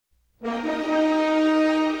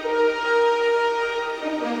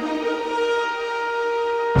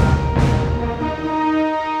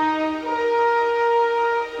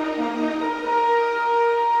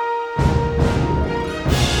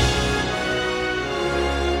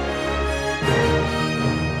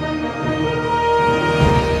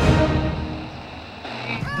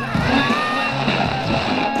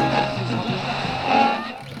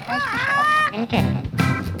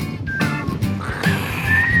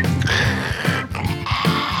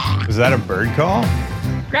Was that a bird call?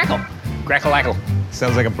 Crackle. Crackle-lackle.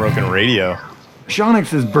 Sounds like a broken radio.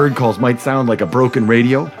 Shonix's bird calls might sound like a broken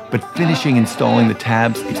radio, but finishing installing the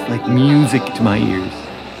tabs, it's like music to my ears.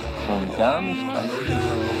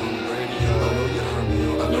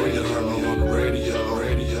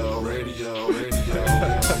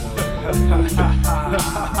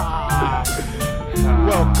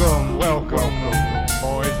 Welcome,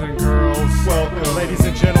 boys and girls. Welcome, ladies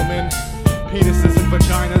and gentlemen, penises and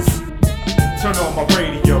vaginas. Turn on my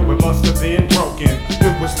radio, it must have been broken.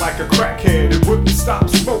 It was like a crackhead, it wouldn't stop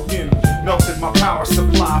smoking. Melted my power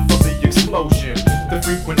supply for the explosion. The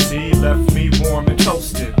frequency left me warm and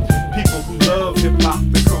toasted. People who love hip-hop,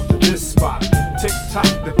 they come to this spot. Tick-tock,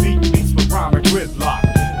 the beat beats with rhyme and gridlock.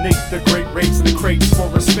 Nate the Great rates the crates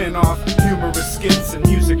for a spin-off. Humorous skits and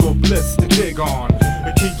musical bliss to dig on.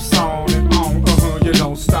 It keeps on and on, you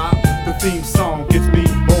don't stop. The theme song gets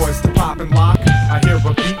beat boys to pop and lock. I hear a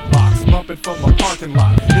beatbox bumping from a parking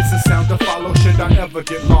lot. It's a sound to follow, should I ever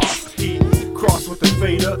get lost? He cross with the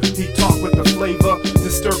fader, he talk with the flavor,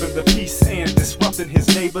 disturbing the peace and disrupting his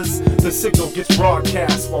neighbors. The signal gets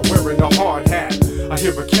broadcast while wearing a hard hat. I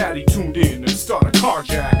hear a caddy tuned in and start a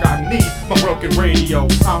carjack. I need my broken radio,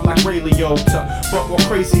 I'm like Ray Liotta, but more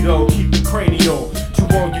crazy though, keep it cranial. To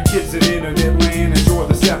all you kids in internet land, enjoy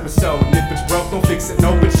this episode. And if it's broke, don't fix it,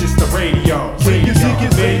 no, it's just the radio. Can you dig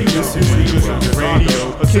it, man? You listen to the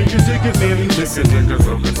radio. Can you dig it, man? You listen to the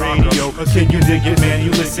broken radio. Can you dig it, man?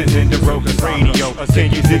 You listen to the broken radio.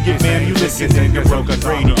 Can you dig it, man? You listen to the broken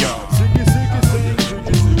radio.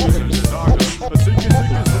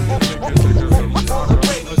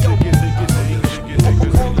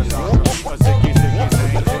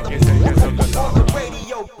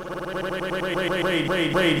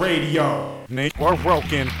 Radio. Nate, we're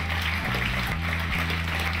broken.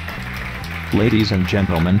 Ladies and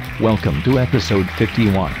gentlemen, welcome to episode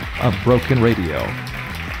 51 of Broken Radio.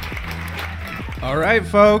 All right,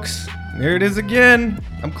 folks, there it is again.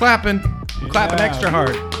 I'm clapping. Clapping extra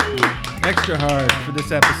hard. Extra hard for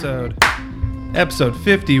this episode. Episode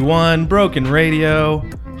 51, Broken Radio.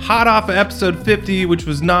 Hot off of episode 50, which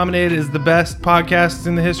was nominated as the best podcast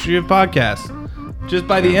in the history of podcasts. Just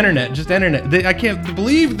by the internet, just internet. I can't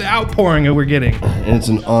believe the outpouring that we're getting. And it's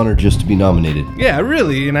an honor just to be nominated. Yeah,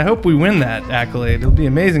 really, and I hope we win that accolade. It'll be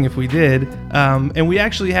amazing if we did. And we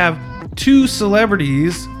actually have two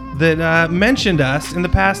celebrities that mentioned us in the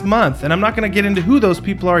past month. And I'm not going to get into who those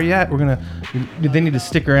people are yet. They need to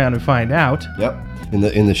stick around and find out. Yep.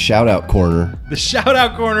 In the shout-out corner. The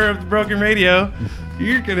shout-out corner of the Broken Radio.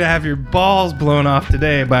 You're going to have your balls blown off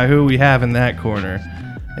today by who we have in that corner.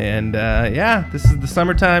 And yeah, this is the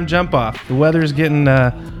summertime jump off. The weather's getting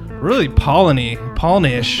really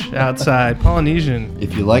pollenish outside, Polynesian.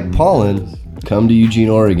 If you like pollen, come to Eugene,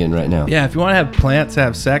 Oregon right now. Yeah, if you want to have plants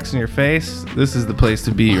have sex in your face, this is the place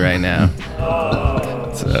to be right now.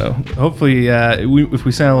 So hopefully, if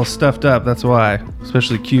we sound a little stuffed up, that's why.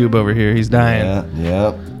 Especially Cube over here, he's dying.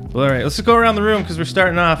 Yeah. Well, all right, let's go around the room because we're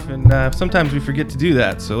starting off, and sometimes we forget to do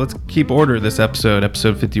that. So let's keep order this episode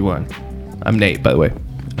 51. I'm Nate, by the way.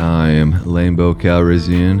 I am Lambo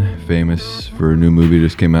Calrissian, famous for a new movie that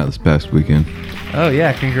just came out this past weekend. Oh,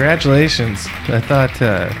 yeah, congratulations. I thought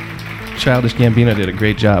Childish Gambino did a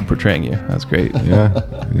great job portraying you. That's great.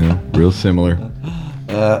 Yeah, real similar.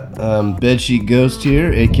 Bedsheet Ghost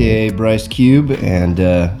here, a.k.a. Bryce Cube, and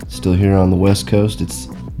still here on the West Coast. It's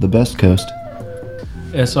the best coast.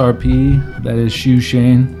 SRP, that is Shoe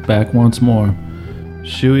Shane, back once more.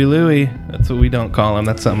 Shoey Louie, that's what we don't call him.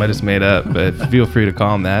 That's something I just made up, but feel free to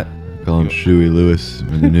call him that. Call him Shoey Lewis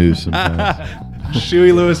in the news sometimes.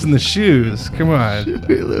 Shoey Lewis in the shoes. Come on.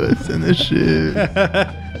 Shoey Lewis in the shoes.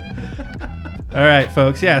 All right,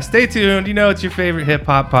 folks. Yeah, stay tuned. You know it's your favorite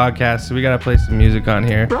hip-hop podcast, so we got to play some music on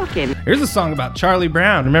here. Broken. Here's a song about Charlie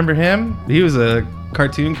Brown. Remember him? He was a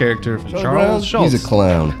cartoon character from Charles Schultz. He's a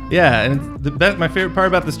clown. Yeah, and my favorite part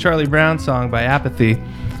about this Charlie Brown song by Apathy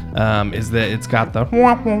is that it's got the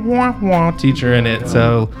wah, wah, wah, wah teacher in it.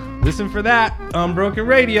 So listen for that on Broken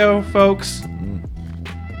Radio, folks.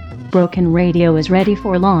 Broken Radio is ready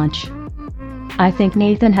for launch. I think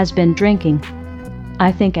Nathan has been drinking.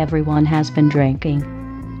 I think everyone has been drinking.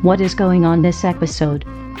 What is going on this episode?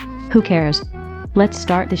 Who cares? Let's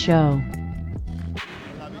start the show.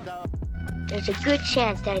 There's a good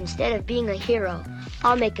chance that instead of being a hero,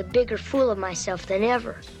 I'll make a bigger fool of myself than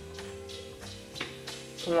ever.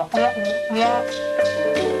 I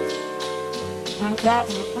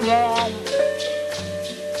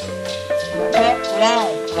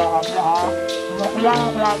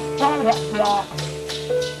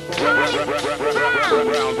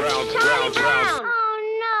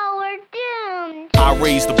I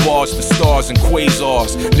raise the bars to stars and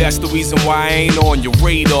quasars. That's the reason why I ain't on your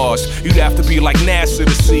radars. You'd have to be like NASA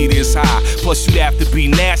to see this high. Plus you'd have to be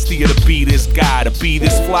nastier to be this guy. To be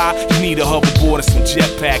this fly, you need a hoverboard and some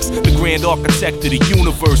jetpacks. The grand architect of the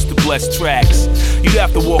universe to bless tracks. You'd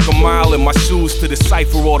have to walk a mile in my shoes to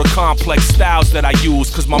decipher all the complex styles that I use.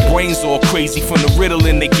 Cause my brain's all crazy from the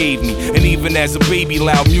riddling they gave me. And even as a baby,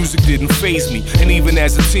 loud music didn't faze me. And even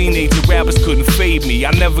as a teenager, rappers couldn't fade me.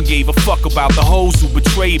 I never gave a fuck about the hoes who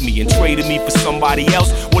betrayed me and traded me for somebody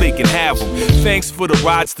else, well they can have them. Thanks for the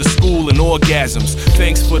rides to school and orgasms.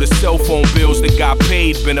 Thanks for the cell phone bills that got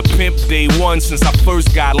paid. Been a pimp day one since I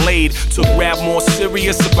first got laid. Took rap more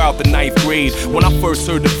serious about the 9th grade, when I first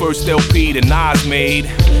heard the first LP that Nas made.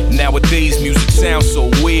 Nowadays music sounds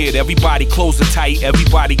so weird. Everybody clothes are tight,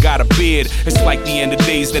 everybody got a beard. It's like the end of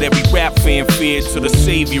days that every rap fan feared, till the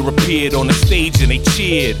savior appeared on the stage and they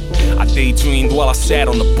cheered. I daydreamed while I sat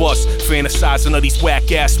on the bus, fantasizing of these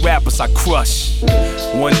whack ass rappers I crush.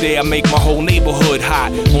 One day I make my whole neighborhood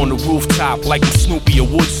hot, on the rooftop like I'm Snoopy or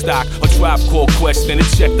Woodstock. A Tribe Called Quest and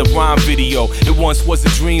check the rhyme video. It once was a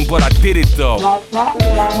dream but I did it though.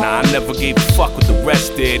 Nah, I never gave a fuck what the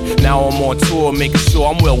rest did. Now I'm on tour making sure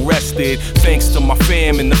I'm well rested. Thanks to my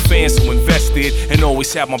fam and the fans who invested and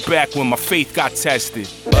always had my back when my faith got tested.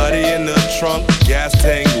 Body in the trunk, gas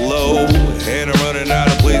tank low, and I'm running out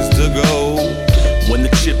of place to go. When the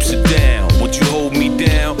chips are down, would you hold me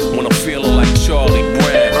down when I'm feeling like Charlie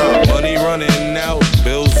Brown? Money running out,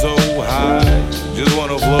 bills so high, just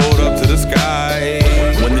wanna float up to the sky.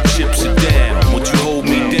 When the chips are down, would you hold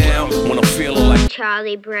me down when I'm feeling like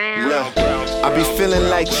Charlie Brown? Look, I be feeling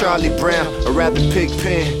like Charlie Brown, a rather pig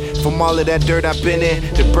pen. From all of that dirt I've been in,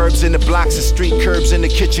 the burbs in the blocks and street curbs and the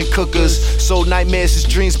kitchen cookers. Sold nightmares as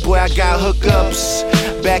dreams, boy, I got hookups.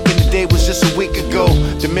 Back in the day was just a week ago.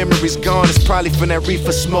 The memory's gone, it's probably from that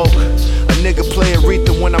reefer smoke. A nigga play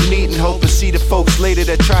Aretha when I'm needing hope, and see the folks later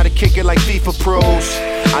that try to kick it like FIFA pros.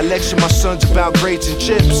 I lecture my sons about grades and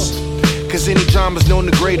chips, cause any drama's known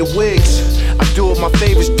the greater wigs. I do what my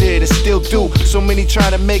favorites did and still do. So many try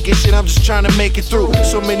to make it, shit, I'm just trying to make it through.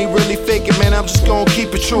 So many really fake it, man, I'm just gonna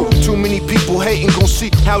keep it true. Too many people hating, gon'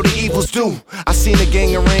 see how the evils do. I seen a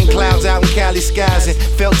gang of rain clouds out in Cali skies and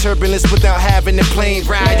felt turbulence without having a plane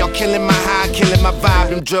ride. Y'all killing my high, killing my vibe.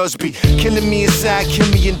 Them drugs be killing me inside, kill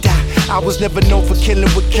me and die. I was never known for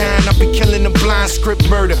killing with kind. I be killing a blind script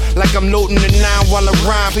murder like I'm loading the 9 while I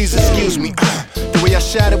rhyme. Please excuse me. The way I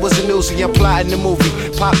shot it was a Uzi, I'm plotting the movie.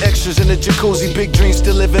 Pop extras in the jacuzzi, big dreams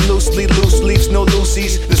still living loosely. Loose leaves, no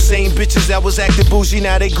loosies. The same bitches that was acting bougie,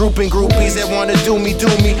 now they grouping groupies that wanna do me.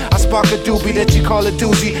 I spark a doobie that you call a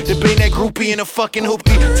doozy. Debate that groupie in a fucking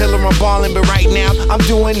hoopty. Tell her I'm ballin', but right now I'm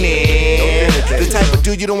doing it. The type of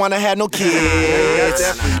dude you don't wanna have no kids.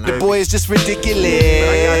 The boy is just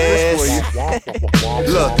ridiculous.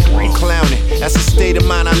 Look, I'm clowning, that's the state of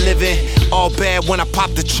mind I live in. All bad when I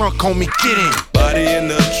pop the trunk, homie, get in. Body in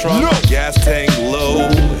the trunk, gas tank low,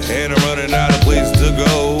 and I'm running out of place to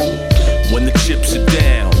go. When the chips are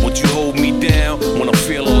down, would you hold me down when I'm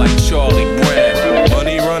feeling like Charlie Brown?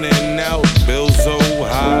 Money running out, bills so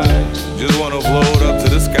high, just wanna float up to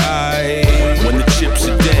the sky. When the chips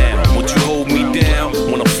are down, would you hold me down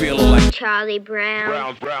when I'm feeling like Charlie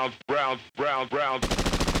Brown? Brown.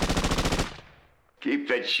 Keep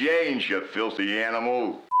the change, you filthy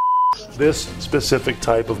animal. This specific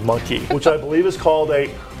type of monkey, which I believe is called a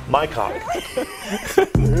mycock.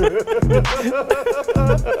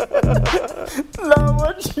 Not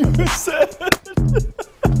what you said.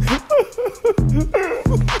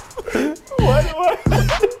 Why do I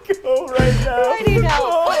have to go right now? I need help.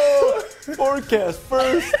 Oh, forecast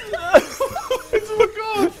first. It's a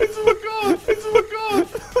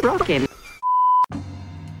macaw. Broken.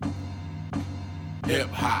 Hip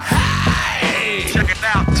hop. Hey, check it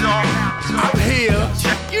out, dog. I'm here.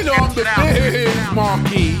 You know I'm the big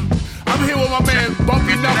marquee. I'm here with my man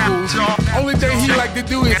Bumpy Knuckles. Only thing he like to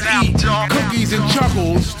do is eat cookies and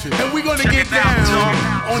chuckles. And we're gonna get down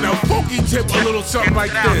on a funky tip, a little something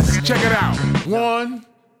like this. Check it out. 1,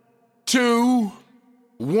 2,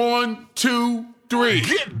 1, 2, 3.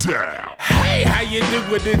 Get down. Hey, how you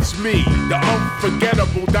doing? It's me, the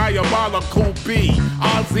unforgettable, diabolical B.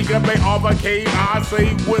 Ozzy overcame, I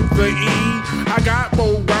say with the E. I got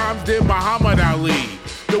more rhymes than Muhammad Ali.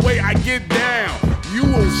 The way I get down, you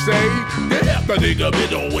will say, damn, the nigga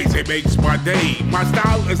it always it makes my day. My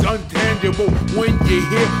style is untangible when you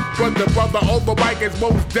hear, but the brother on the mic is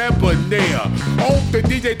most debonair. Off the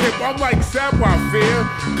DJ tip, I'm like Savoir Faire,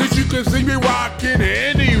 cause you can see me rocking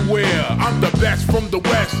anywhere. I'm the best from the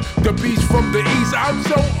west, the beast from the east. I'm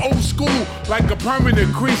so old school, like a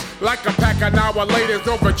permanent crease, like a pack of now laters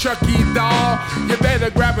over Chucky doll. You better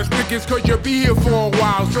grab a stickers cause you'll be here for a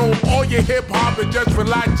while. So all your hip hop and just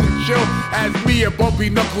relax and chill as me and Bumpy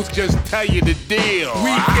Knuckles just tell you the deal.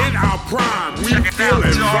 We in our prime, we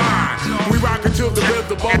feeling fine. We rock until the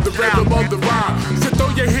rhythm of the rhyme. So throw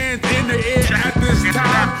your hands in the air at this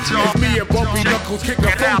time as me and Bumpy Knuckles kick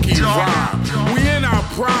a funky rhyme. We in our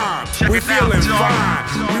prime, we feeling fine.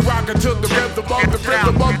 We rock until the rhythm of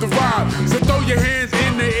the rhyme. So throw your hands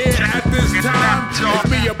in the air at this time as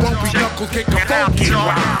me and Bumpy Knuckles kick a funky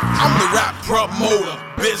rhyme. I'm the rap promoter,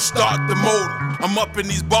 biz start the motor. I'm up in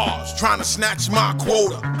these bars, trying to snatch my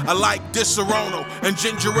quota. I like Disaronno and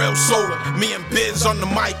ginger ale soda. Me and Biz on the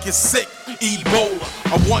mic is sick, Ebola.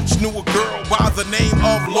 I once knew a girl by the name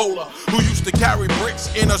of Lola, who used to carry bricks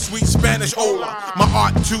in a sweet Spanish Ola. My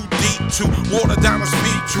art too deep to water down a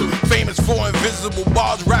speed too. Famous for invisible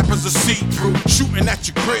bars, rappers are see-through. Shooting at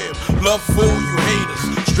your crib, love for you haters.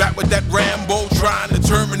 Strapped with that Rambo, trying to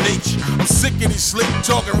terminate you. I'm sick of these slick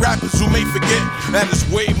talking rappers who may forget that it's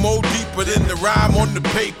way more deeper than the rhyme on the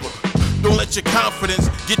paper. Don't let your confidence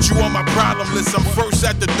get you on my problem list. I'm first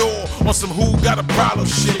at the door on some who got a problem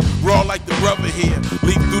shit. Raw like the brother here,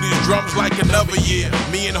 leap through these drums like another year.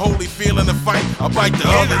 Me and Holy feeling the fight, I bite the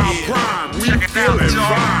other ear. Prime, we feeling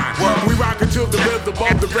fine. We rock until the rhythm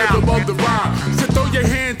of the rhyme. So throw your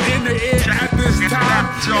hands in the air at this time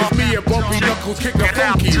as me and Bumpy Knuckles kick a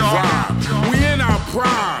funky rhyme. We in our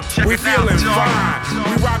prime, we feeling fine.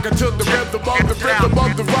 We rock until the rhythm of the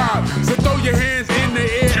rhyme. So throw your hands in the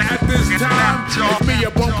air at this time as me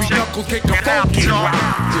and Bumpy Knuckles kick a funky rhyme.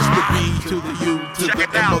 Just the B to the U to the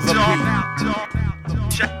M of the P.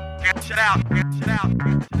 Check it out. Check it out.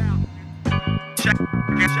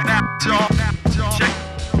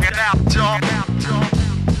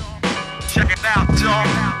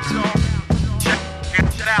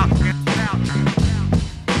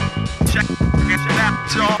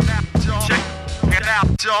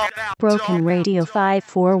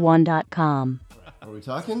 BrokenRadio541.com. Are we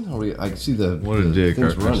talking? I can see the. What a dick.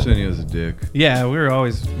 Arsenio's a dick. Yeah, we're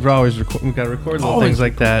always we gotta record little things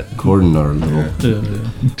like that. Recording our little.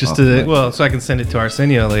 Just so I can send it to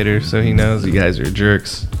Arsenio later, so he knows you guys are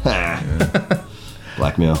jerks.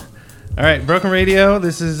 Blackmail. All right, Broken Radio.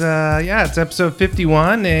 This is it's episode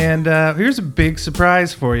 51, and here's a big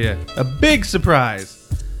surprise for you. A big surprise.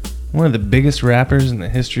 One of the biggest rappers in the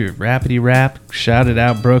history of Rappity Rap shouted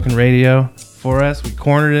out Broken Radio for us. We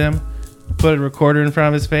cornered him. Put a recorder in front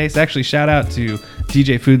of his face. Actually, shout out to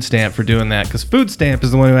DJ Food Stamp for doing that, because Food Stamp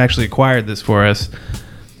is the one who actually acquired this for us.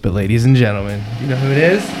 But ladies and gentlemen, you know who it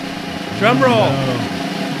is? Drum roll.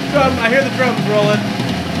 Drum. I hear the drums rolling.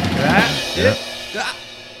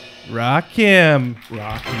 Rakim.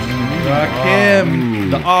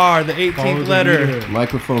 The R, the 18th letter.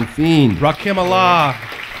 Microphone fiend. Rakim Allah.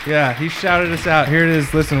 Yeah, he shouted us out. Here it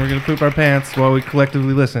is. Listen, we're going to poop our pants while we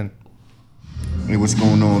collectively listen. Hey, what's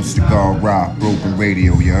going on? Cigar Rock, Broken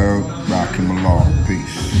Radio, you heard? Rock him along.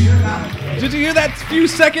 Peace. Did you hear that few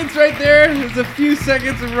seconds right there? There's a few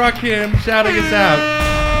seconds of Rakim shouting us out.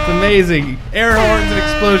 It's amazing. Air horns and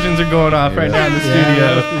explosions are going off right now in the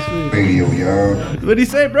studio. Radio, you heard? What do you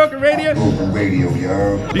say, Broken Radio? Broken Radio, you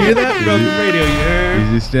heard? Do you hear that? Broken Radio, you heard?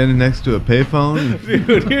 Is he standing next to a payphone?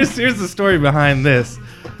 Dude, here's the story behind this.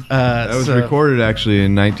 That was recorded actually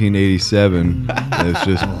in 1987. It's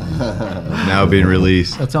just now being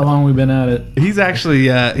released. That's how long we've been at it. He's actually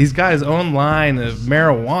he's got his own line of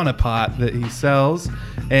marijuana pot that he sells,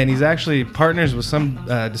 and he's actually partners with some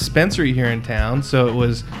dispensary here in town. So it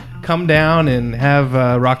was come down and have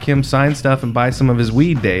Rakim sign stuff and buy some of his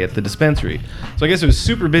weed day at the dispensary. So I guess it was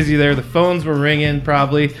super busy there. The phones were ringing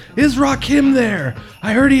probably. Is Rakim there?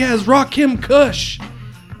 I heard he has Rakim Kush.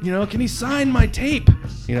 You know, can he sign my tape?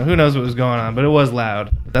 You know, who knows what was going on, but it was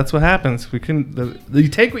loud. That's what happens. We couldn't. You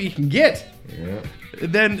take what you can get. Yeah.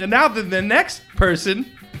 Then now the next person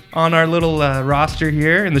on our little roster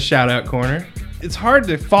here in the shout out corner. It's hard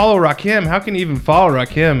to follow Rakim. How can you even follow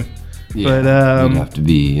Rakim? Yeah, but you'd have to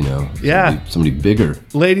be, somebody bigger.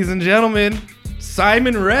 Ladies and gentlemen,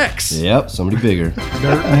 Simon Rex. Yep, somebody bigger.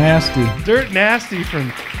 Dirt Nasty. Dirt Nasty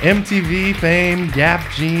from MTV fame, Gap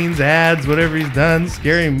jeans, ads, whatever he's done.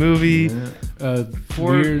 Scary Movie. Yeah.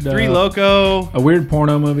 Three Loco. A weird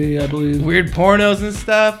porno movie, I believe. Weird pornos and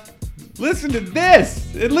stuff. Listen to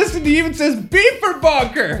this. Listen to even says Beefer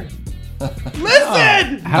Bunker.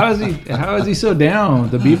 Listen! How is he so down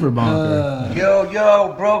with the beefer bonker?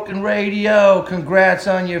 Yo, Broken Radio, congrats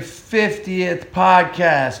on your 50th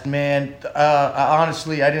podcast, man.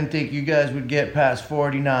 Honestly, I didn't think you guys would get past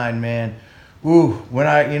 49, man. Ooh, when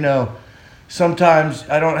sometimes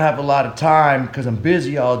I don't have a lot of time because I'm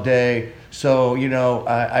busy all day. So,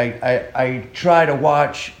 I try to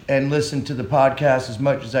watch and listen to the podcast as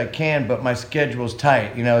much as I can, but my schedule's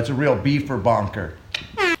tight. It's a real beefer bonker.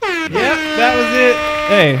 Yep, that was it.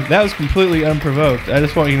 Hey, that was completely unprovoked. I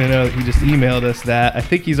just want you to know that he just emailed us that. I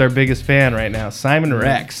think he's our biggest fan right now, Simon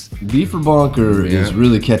Rex. Beefer bonker is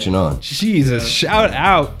really catching on. Jesus, shout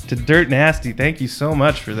out to Dirt Nasty. Thank you so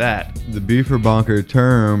much for that. The beefer bonker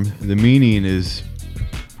term, the meaning is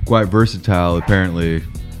quite versatile, apparently.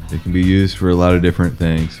 It can be used for a lot of different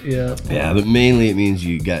things. Yeah. Yeah, but mainly it means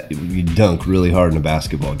you dunk really hard in a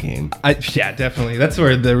basketball game. Yeah, definitely. That's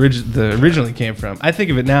where the originally came from. I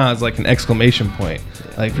think of it now as like an exclamation point.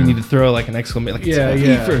 Like you need to throw like an exclamation, like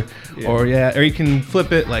beefer. Yeah. Or you can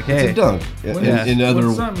flip it like, hey, it's a dunk. In other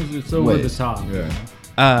it's over ways. the top. Yeah.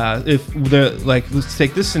 Let's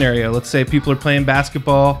take this scenario. Let's say people are playing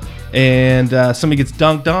basketball and somebody gets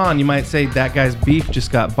dunked on. You might say that guy's beef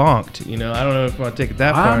just got bonked. I don't know if you want to take it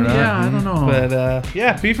that far or not. Yeah, I don't know. But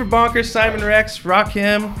beefer bonkers, Simon Rex, rock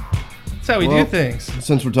him. That's how we do things.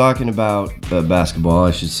 Since we're talking about basketball,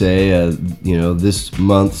 I should say, this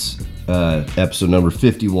month's episode number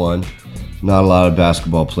 51, not a lot of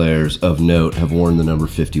basketball players of note have worn the number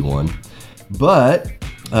 51. But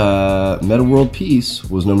Metta World Peace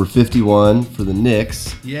was number 51 for the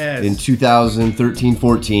Knicks in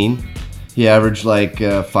 2013-14. He averaged like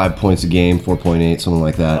 5 points a game, 4.8, something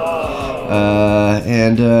like that.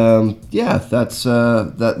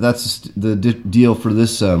 That's the deal for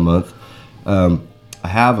this month. I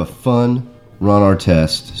have a fun Ron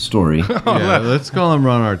Artest story. Yeah, let's call him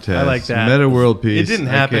Ron Artest. I like that. Metta World Peace. It didn't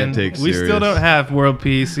happen. We still don't have World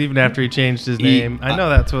Peace, even after he changed his name. I know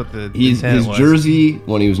that's what the intent his was. jersey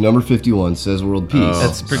when he was number 51 says World Peace.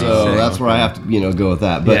 That's pretty So insane. that's where I have to go with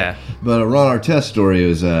that. But a Ron Artest story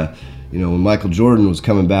is when Michael Jordan was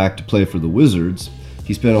coming back to play for the Wizards,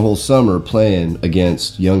 he spent a whole summer playing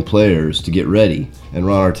against young players to get ready. And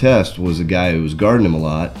Ron Artest was a guy who was guarding him a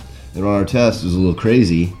lot. And Ron Artest was a little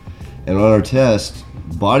crazy. And Ron Artest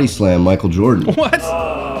body slammed Michael Jordan. What?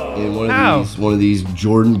 In one of these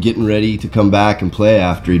Jordan getting ready to come back and play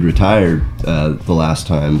after he'd retired the last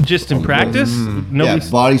time. Just in practice? Yeah,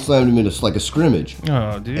 body slammed him into like a scrimmage.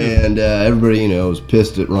 Oh, dude. And everybody, was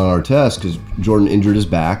pissed at Ron Artest because Jordan injured his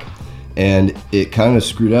back, and it kind of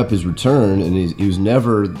screwed up his return, and he was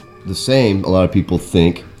never the same. A lot of people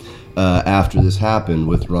think. After this happened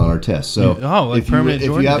with Ron Artest. So permanent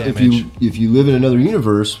Jordan damage. If you live in another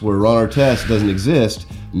universe where Ron Artest doesn't exist,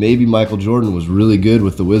 maybe Michael Jordan was really good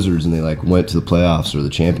with the Wizards and they went to the playoffs or the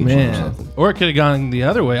championship or something. Or it could have gone the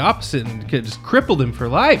other way, opposite, and could just crippled him for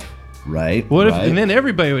life. Right. What if? And then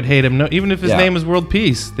everybody would hate him, even if his name was World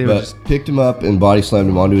Peace. They would just picked him up and body slammed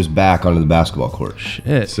him onto his back onto the basketball court.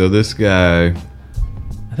 Shit. So this guy,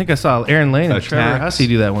 I think I saw Aaron Lane and Trevor Hussey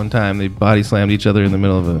do that one time. They body slammed each other in the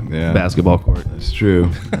middle of a basketball court. That's true.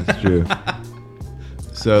 That's true.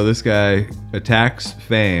 So this guy attacks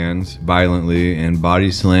fans violently and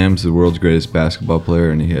body slams the world's greatest basketball player,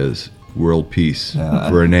 and he has World Peace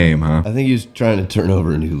for a name, huh? I think he was trying to turn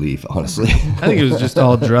over a new leaf, honestly. I think it was just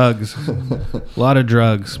all drugs. A lot of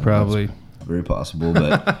drugs, probably. Very possible,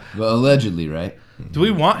 but allegedly, right? Do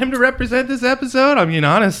we want him to represent this episode? I mean,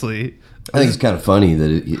 honestly. I think it's kind of funny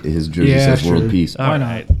that his jersey says World Peace. All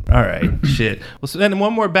right. Shit. Well, so then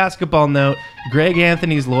one more basketball note. Greg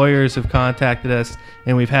Anthony's lawyers have contacted us,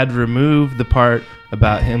 and we've had to remove the part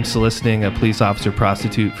about him soliciting a police officer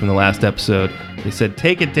prostitute from the last episode. They said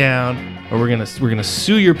take it down, or we're gonna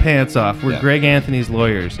sue your pants off. We're Greg Anthony's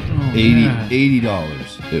lawyers.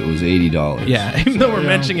 $80. It was $80. Yeah, even though we're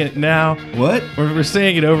mentioning it now. What? We're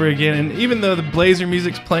saying it over again, and even though the Blazer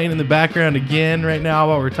music's playing in the background again right now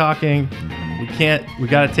while we're talking, we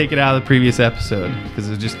got to take it out of the previous episode because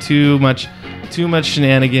it was just too much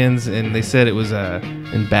shenanigans, and they said it was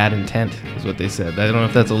in bad intent is what they said. I don't know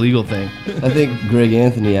if that's a legal thing. I think Greg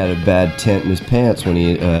Anthony had a bad tent in his pants when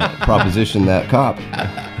he propositioned that cop.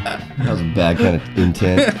 That was a bad kind of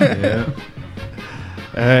intent. Yeah.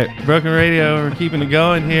 All right, Broken Radio, we're keeping it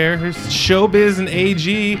going here. Here's Showbiz and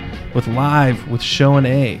AG with Live with Show and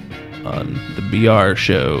A on the BR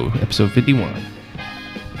Show, episode 51.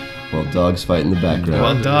 While dogs fight in the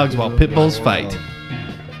background. While pit bulls fight.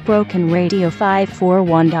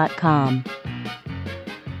 BrokenRadio541.com.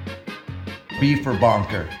 B for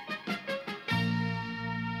bonker.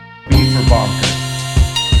 B for bonker.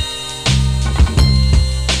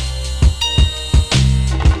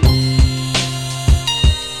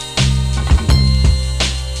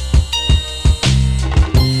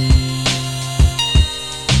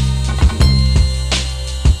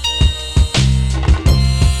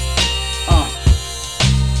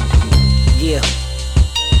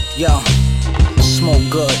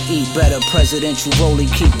 Presidential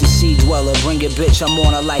rollie, keep the sea dweller. Bring it, bitch, I'm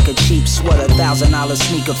on her like a cheap sweater. $1,000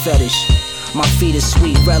 sneaker fetish. My feet is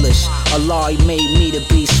sweet relish. Allah made me to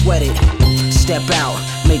be sweated. Step out,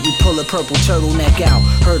 make me pull a purple turtleneck out.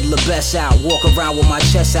 Hurdle the best out, walk around with my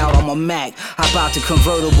chest out on my Mac. Hop out the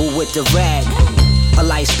convertible with the rag. A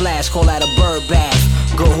light splash, call that a bird bath.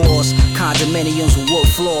 Good horse, condominiums with wood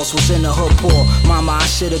floors. Was in the hood poor. Mama, I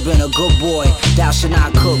should have been a good boy. Thou should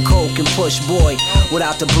not cook coke and push boy.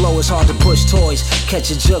 Without the blow, it's hard to push toys.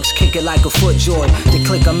 Catch a jukes, kick it like a foot joy. The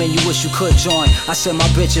click I'm in, you wish you could join. I send my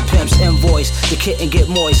bitch a pimp's invoice. The kitten get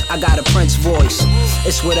moist, I got a Prince voice.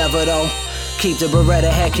 It's whatever though. Keep the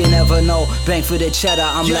Beretta, heck you never know. Bang for the cheddar,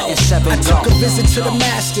 I'm letting 7 go. I took a visit to the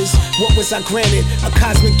masters. What was I granted? A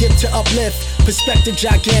cosmic gift to uplift. Perspective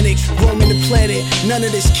gigantic, roaming the planet. None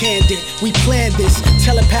of this candid. We planned this.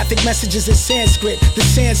 Telepathic messages in Sanskrit. The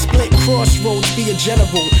sand split crossroads. Be a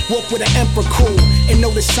general. Walk with an emperor cool. And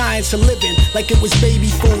know the science of living like it was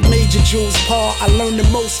baby food. Major Jules Paul. I learned the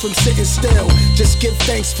most from sitting still. Just give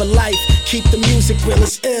thanks for life. Keep the music real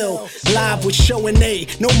as ill. Live with Show and A.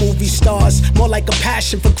 No movie stars. More like a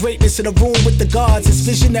passion for greatness in a room with the gods. It's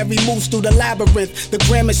visionary moves through the labyrinth. The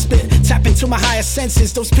grammar spit. Tap into my higher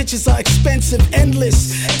senses. Those pictures are expensive.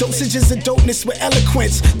 Endless dosages of dopeness with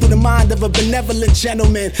eloquence through the mind of a benevolent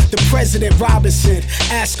gentleman. The President Robinson.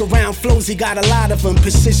 Ask around flows, he got a lot of them.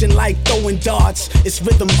 Precision like throwing darts. It's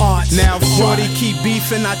rhythm arts. Now if shorty keep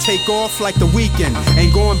beefing, I take off like the weekend.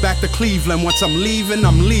 Ain't going back to Cleveland. Once I'm leaving,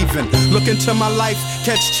 I'm leaving. Look into my life,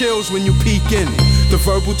 catch chills when you peek in. The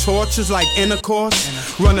verbal torch is like intercourse.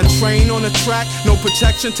 Run a train on the track, no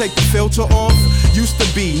protection, take the filter off. Used to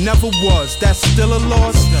be, never was, that's still a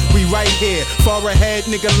loss. We right here, far ahead,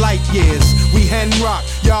 nigga, light years. We hen rock,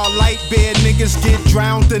 y'all light bear niggas get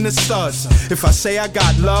drowned in the suds. If I say I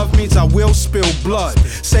got love, means I will spill blood.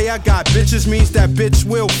 Say I got bitches, means that bitch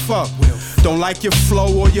will fuck. Don't like your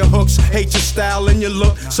flow or your hooks, hate your style and your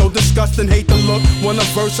look. So disgusting, hate the look. Want a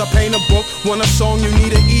verse, I paint a book. Want a song, you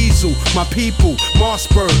need an easel. My people,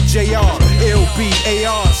 Mossberg, JR, LB,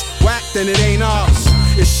 ARs. Whack, then it ain't ours.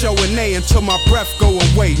 It's Show and A until my breath go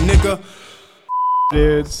away, nigga.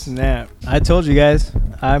 Dude, snap. I told you guys.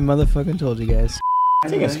 I motherfucking told you guys. I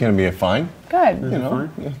think it's gonna be a fine. Good. You know,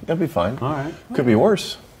 yeah, it'll be fine. All right. Could be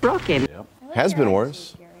worse. Broken. Yep. Has been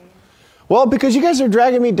worse. Well, because you guys are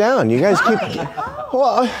dragging me down. You guys keep.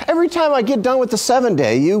 Well, every time I get done with the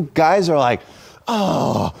 7-day, you guys are like,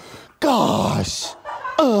 oh, gosh.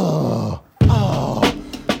 Oh,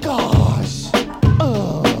 gosh.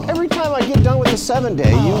 Every time I get done with the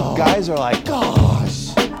 7-day, you guys are like,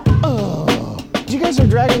 gosh. You guys are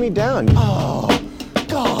dragging me down. Oh,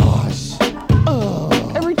 gosh.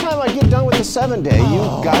 Every time I get done with the 7-day,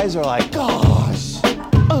 you guys are like, gosh.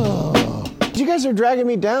 You guys are dragging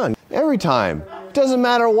me down. Every time. Doesn't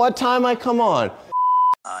matter what time I come on.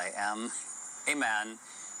 I am a man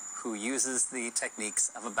who uses the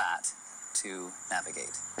techniques of a bat to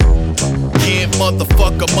navigate. Can't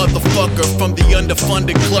motherfucker from the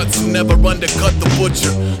underfunded klutz who never undercut the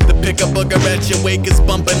butcher. The pick a booger at your wake is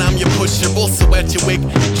bumping, I'm your pusher. Also at your wake,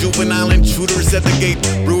 juvenile intruders at the gate,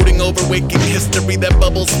 brooding over waking history that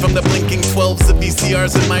bubbles from the blinking 12s of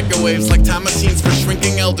VCRs and microwaves, like time machines for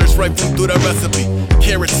shrinking elders rifling through the recipe.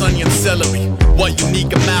 Carrots, onions, celery. What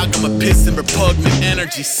unique amalgam of piss and repugnant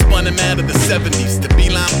energy spun him out of the 70s to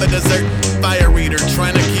beeline for dessert. Fire eater,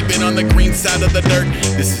 trying to keep it on the green side of the dirt.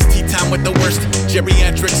 This is tea time with the worst.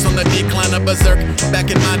 Geriatrics on the decline of berserk. Back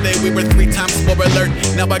in my day, we were 3 times more alert.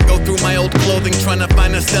 Now I go through my old clothing, trying to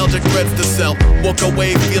find nostalgic threads to sell. Walk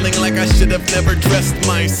away feeling like I should have never dressed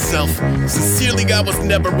myself. Sincerely, I was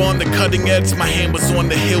never on the cutting edge. My hand was on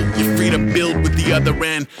the hilt. You're free to build with the other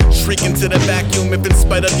end. Shriek into the vacuum if in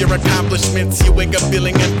spite of your accomplishments you wake up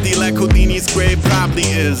feeling empty like Houdini's grave probably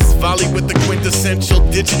is. Volley with the quintessential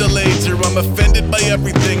digital ager. I'm offended by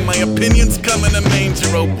everything. My opinions come in a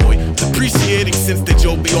manger, oh boy. Depreciating since they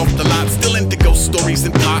drove me off the lot. Still into ghost stories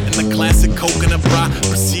and pot and the classic coconut bra.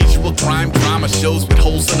 Procedural crime drama shows with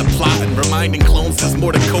holes in the plot. And reminding clones there's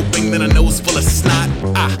more to coping than a nose full of snot.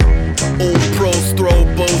 Old pros throw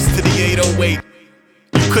bows to the 808.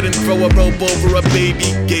 You couldn't throw a rope over a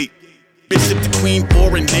baby gate. Bishop to Queen,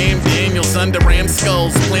 foreign damn Daniels under ram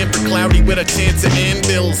skulls. Plan for cloudy with a chance of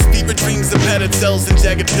anvils. Fever dreams of padded cells and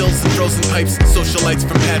jagged pills and frozen pipes. Socialites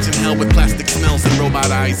from pageant hell with plastic smells and robot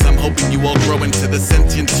eyes. I'm hoping you all grow into the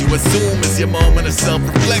sentience you assume is your moment of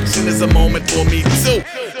self-reflection is a moment for me too.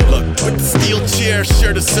 Look, with the steel chair,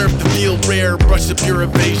 sure to surf the field rare. Brush up your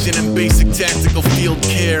evasion and basic tactical field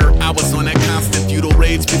care. I was on that constant feudal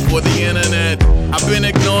rage before the internet. I've been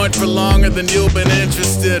ignored for longer than you've been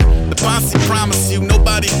interested. The posse promise you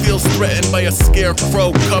nobody feels threatened by a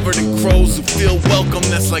scarecrow covered in crows who feel welcome.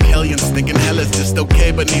 That's like hellions thinking hell is just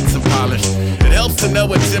okay but needs some polish. It helps to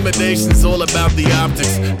know intimidation's all about the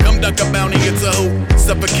optics. Come duck a bounty, it's a hoop.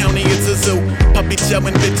 Suffolk County, it's a zoo. Puppy chow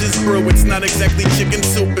and bitches brew. It's not exactly chicken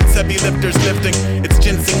soup, it's heavy lifters lifting. It's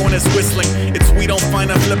ginseng on his whistling. It's we don't find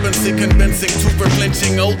a flippancy convincing. Two for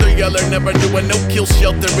flinching. Older yeller never knew a no-kill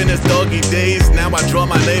shelter in his doggy days. Now I draw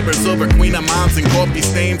my neighbors over Queen of Moms and coffee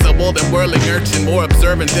stains. A bold and whirling urchin, more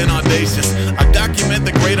observant than audacious. I document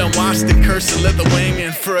the great unwashed and cursed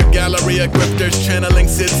Lithuanian for a gallery of grifters channeling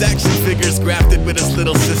Sid's action figures grafted with his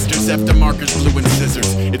little sisters after markers, glue and scissors.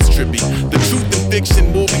 It's trippy, the truth and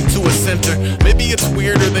fiction moving to a center. Maybe it's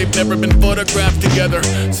weird or they've never been photographed together.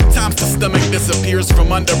 Sometimes the stomach disappears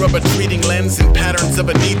from under a retreating lens, and patterns of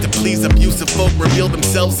a need to please abusive folk reveal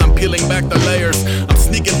themselves. I'm peeling back the layers, I'm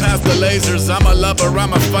sneaking past the lasers. I'm a lover,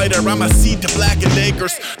 I'm a fighter, I'm a seed to blackened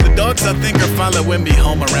acres. The dogs I think are following me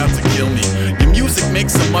home are out to kill me. Your music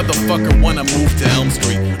makes a motherfucker wanna move to Elm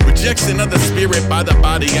Street. Rejection of the spirit by the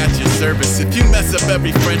body at your service. If you mess up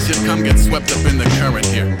every friendship, come get swept up in the current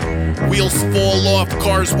here. Wheels fall off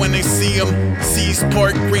cars when they see them. Seas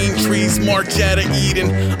part, green trees march out of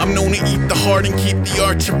Eden. I'm known to eat the heart and keep the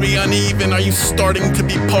archery uneven. Are you starting to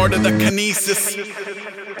be part of the kinesis?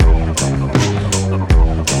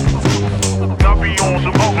 Now be on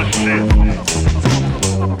some other shit.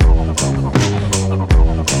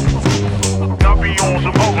 Now be on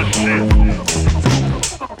some other shit.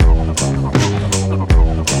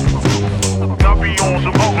 Now be on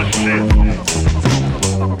some other shit.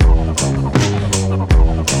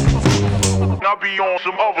 Now be on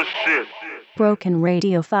some other shit.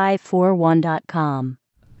 BrokenRadio541.com.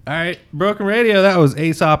 All right, Broken Radio. That was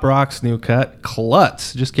Aesop Rock's new cut,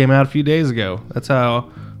 Klutz. Just came out a few days ago. That's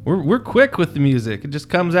how we're quick with the music. It just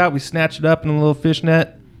comes out, we snatch it up in a little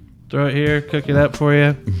fishnet, throw it here, cook it up for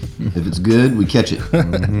you. If it's good, we catch it.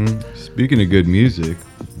 Mm-hmm. Speaking of good music.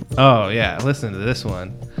 Oh yeah, listen to this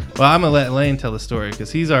one. Well, I'm gonna let Lane tell the story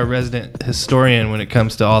because he's our resident historian when it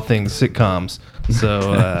comes to all things sitcoms.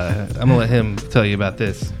 So I'm gonna let him tell you about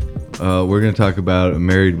this. We're going to talk about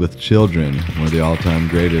Married with Children, one of the all-time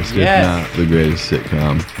greatest, Yes. if not the greatest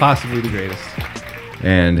sitcom. Possibly the greatest.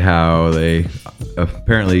 And how they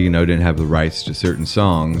apparently, didn't have the rights to certain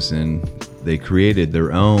songs, and they created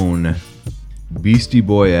their own Beastie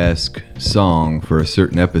Boy-esque song for a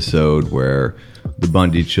certain episode where the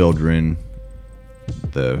Bundy children,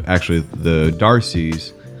 the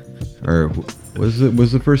Darcys, or was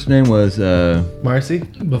the first name was Marcy?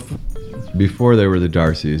 Before they were the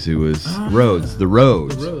Darcys, it was Rhodes, the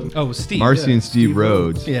Rhodes. Oh, it was Steve. Marcy and Steve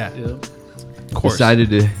Rhodes. Yeah. Of course.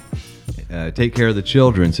 Decided to take care of the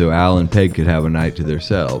children so Al and Peg could have a night to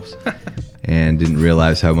themselves. And didn't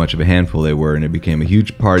realize how much of a handful they were, and it became a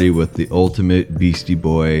huge party with the ultimate Beastie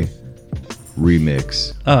Boy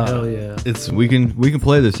remix. Hell yeah. We can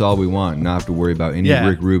play this all we want, not have to worry about any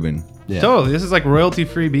Rick Rubin. Yeah. Totally. This is like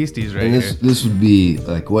royalty-free Beasties right And here. this would be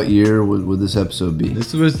like, what year would this episode be?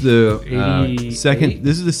 This was the 88? second.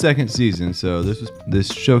 This is the second season, so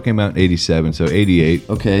this show came out in '87, so '88.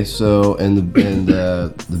 Okay, so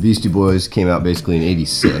the Beastie Boys came out basically in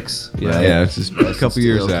 '86. Yeah, right? yeah, it's just a couple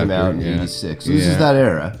years after. Came out in yeah. '86. So this is that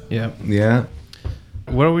era. Yeah. Yeah.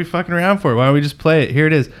 What are we fucking around for? Why don't we just play it? Here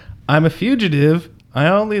it is. I'm a fugitive. I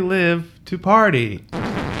only live to party.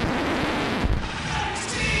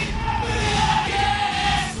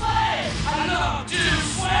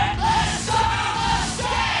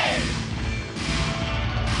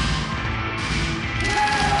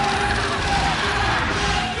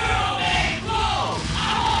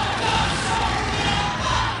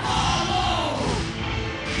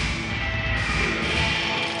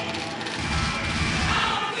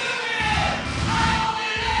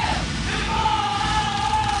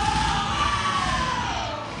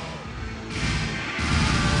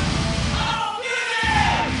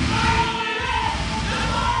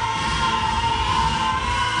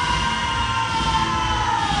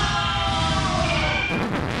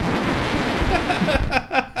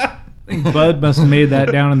 Bud must have made that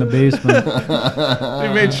down in the basement.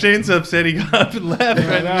 It made Shane so upset he got up and left. Right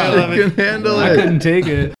in the middle of it. Couldn't handle I it. couldn't take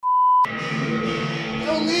it.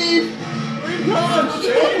 Don't leave! We're gone!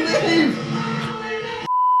 Don't leave!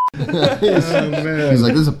 He's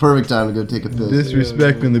like, this is a perfect time to go take a piss.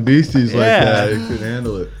 Disrespecting the Beasties like Yeah. that. He couldn't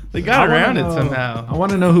handle it. They got I around wanna it know- somehow. I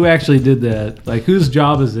want to know who actually did that. Like, whose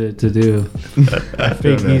job is it to do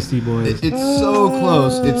fake Beastie Boys? It's so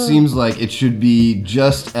close. It seems like it should be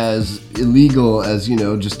just as illegal as,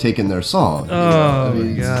 just taking their song. Oh, my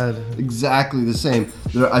it's God. Exactly the same.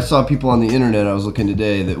 I saw people on the internet I was looking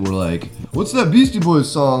today that were like, what's that Beastie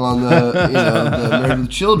Boys song on the, the Married with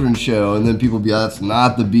Children show? And then people be like, that's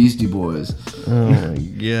not the Beastie Boys. Oh, my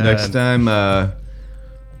God. Next time I'll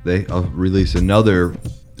release another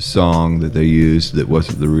song that they used that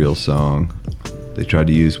wasn't the real song. They tried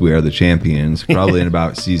to use We Are the Champions, probably in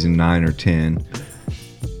about season 9 or 10.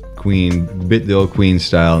 Queen, bit the old Queen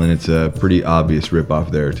style, and it's a pretty obvious ripoff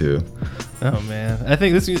there too. Oh man, I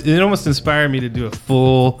think it almost inspired me to do a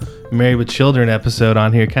full Married with Children episode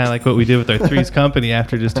on here, kind of like what we did with our Three's Company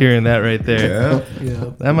after just hearing that right there.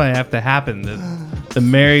 Yeah. That might have to happen. The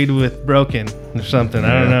Married with Broken or something.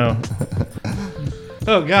 I don't know.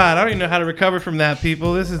 Oh God, I don't even know how to recover from that,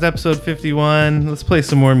 people. This is episode 51. Let's play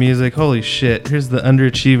some more music. Holy shit. Here's the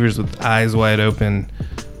Underachievers with Eyes Wide Open.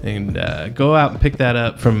 And go out and pick that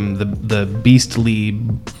up from the Beastly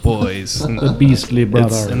Boys. The Beastly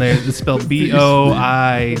Brothers. And it's spelled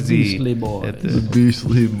B-O-I-Z. Beastly Boys. The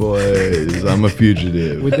Beastly Boys. I'm a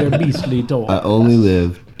fugitive. With their beastly toys. I only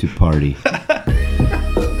live to party.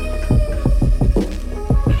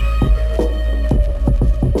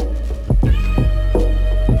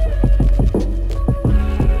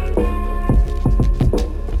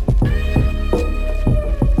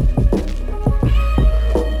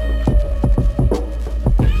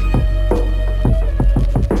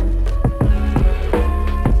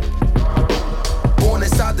 Born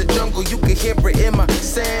inside the jungle, you can hear it in my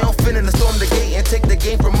sound. Finna to storm the gate and take the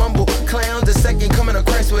game from mumble clowns. The second coming of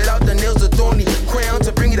Christ without the nails, a thorny crown.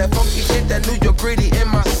 To bring you that funky shit, that New York gritty in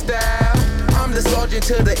my style. I'm the sergeant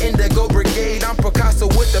to the Indigo Brigade. I'm Picasso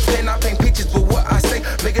with the pen. I paint pictures, but what I say,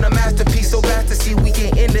 making a masterpiece so fast to see we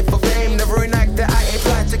can end it for fame. Never an act that I ain't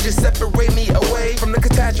plastic, just separate me away from the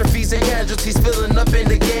catastrophes and casualties filling up in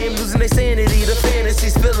the game. Losing their sanity, the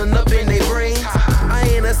fantasies filling up in their brains. I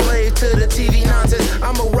ain't a slave to the TV nonsense.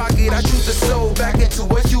 I'm a rocket, I shoot the soul back into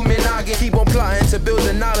a human noggin. Keep on plotting to build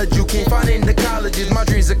the knowledge you can't find in the colleges. My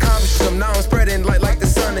dreams accomplished them, now I'm spreading like the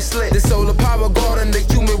sun is slit. The solar power garden, the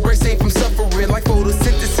human race ain't from suffering. Like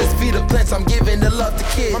photosynthesis, feed the plants, I'm giving the love to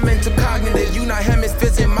kids. My mental cognitive, unite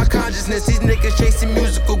hemispheres in my consciousness. These niggas chasing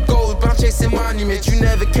musical goals, but I'm chasing monuments. You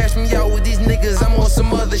never catch me out with these niggas, I'm on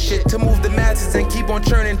some other shit. To move the masses and keep on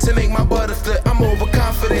churning to make my butter flip. I'm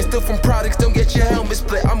overconfident, still from products, don't get your helmet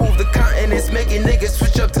split. I move the continents, making niggas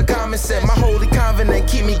switch up to common sense. My holy covenant,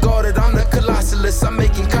 keep me guarded, I'm the colossalist. I'm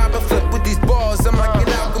making copper flip with these bars, I'm like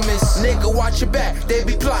an alchemist. Nigga, watch your back, they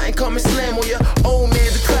be plotting, come and slam on ya. Old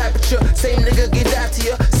man's a clap at ya, same nigga get after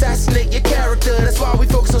ya. Assassinate your character, that's why we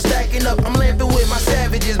focus on stacking up. I'm lamping with my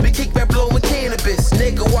savages, we kick back blowing cannabis.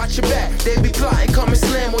 Nigga, watch your back, they be plotting, come and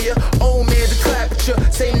slam on ya. Old man's a clap at ya,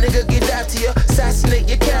 same nigga get after ya. Assassinate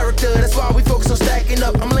your character, that's why we focus on stacking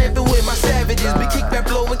up. I'm lamping with my savages, we kick back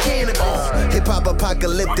blowing cannabis. Hip hop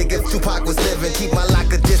apocalyptic if Tupac was living. Keep my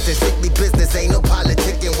lock a distance, strictly business, ain't no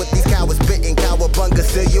politicking. With these cowards spitting, cowabunga,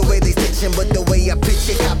 still your way they stitching. But the way I pitch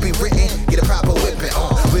it, copywritten, get a proper whipping.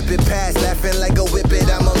 Whip it past, laughing like a whip it,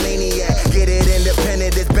 I'm a maniac. Get it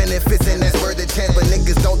independent, it's benefits and that's worth the chance. But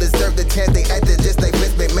niggas don't deserve the chance, they acted just like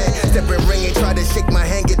Vince McMahon. Step in ring and try to shake my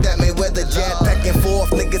hand, get that Mayweather jab. Back and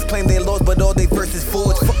forth, niggas claim they lost, but all they verses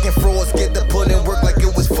forged. Fucking frauds, get the pull and work like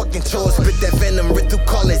it was fucking chores. Spit that venom, writ through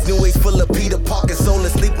college, new age full of Peter Parker. Soul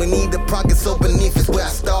asleep, we need the pocket, so beneath is where I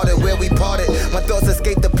started, where we parted. My thoughts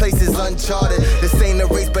escape the places uncharted. This ain't a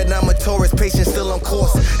race, but I'm a tourist, patient still on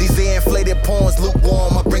course. These air inflated pawns,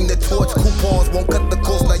 lukewarm, I bring the torch. Coupons won't cut the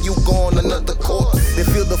course, now you gone another course. They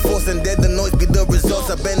feel the force and dead, the noise be the results.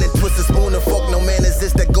 I bend and twist a spoon and fork, no man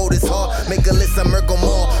exists that go this hard. Make a list, I murk 'em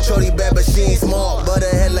all. Shorty bad, but she ain't small. But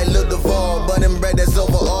her head like Lil Duval, but in bread that's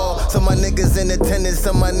overall. Some my niggas in attendance,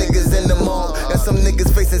 some my niggas in the mall. Got some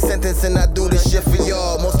niggas facing sentence and I do this shit for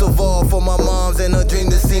y'all. Most of all for my moms and her dream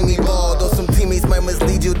to see me ball. Though some teammates might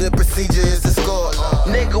mislead you, the procedure is the score.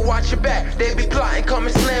 Nigga, watch your back, they be plotting, come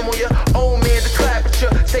and slam on ya. Old man to clap at ya,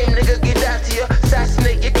 same nigga get after ya.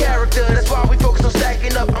 Assassinate your character, that's why we focus on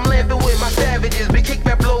stacking up. I'm lamping with my savages, we kick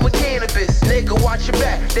back blowing cannabis. Nigga, watch your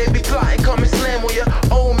back, they be plotting, come and slam on ya.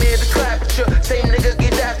 Old man to clap at ya, same nigga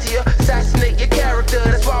get after ya. Assassinate your character,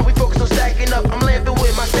 that's why we focus on stacking up. I'm lamping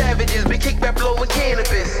with my savages, we kick back blowing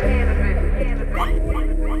cannabis.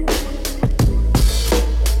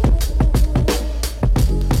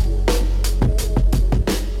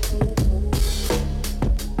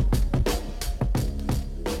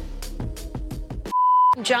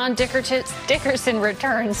 John Dickerson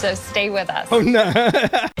returns, so stay with us. Oh, no.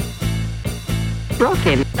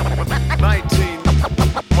 Broken.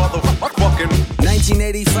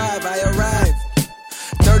 1985, I arrived.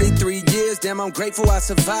 33 years, damn, I'm grateful I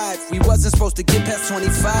survived. We wasn't supposed to get past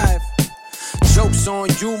 25. Joke's on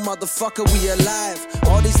you, motherfucker, we alive.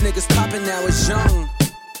 All these niggas popping now is young.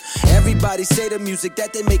 Everybody say the music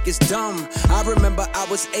that they make is dumb. I remember I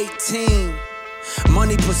was 18.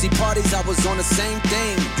 Money, pussy parties, I was on the same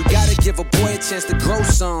thing. You gotta give a boy a chance to grow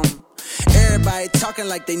some. Everybody talking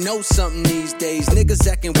like they know something these days. Niggas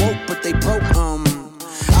acting woke, but they broke,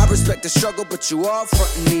 I respect the struggle, but you all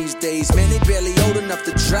frontin' these days. Man, they barely old enough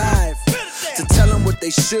to drive. To tell them what they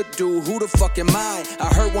should do, who the fuck am I? I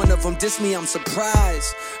heard one of them diss me, I'm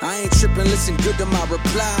surprised. I ain't trippin', listen good to my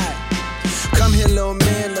reply. Come here, little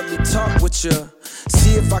man, let me talk with ya.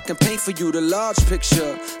 See if I can paint for you the large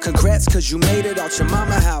picture. Congrats, cause you made it out your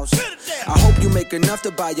mama house. I hope you make enough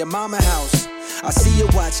to buy your mama house. I see you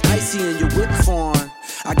watch Icy and your whip form.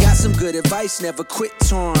 I got some good advice, never quit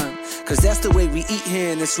torn. Cause that's the way we eat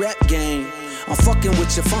here in this rap game. I'm fucking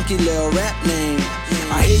with your funky little rap name.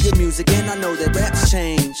 I hear your music and I know that raps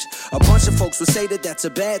change. A bunch of folks will say that that's a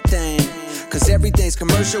bad thing. Cause everything's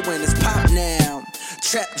commercial when it's pop now.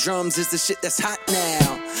 Trap drums is the shit that's hot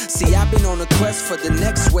now. See, I've been on a quest for the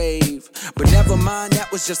next wave. But never mind,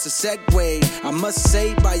 that was just a segue. I must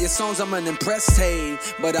say, by your songs I'm unimpressed, hey.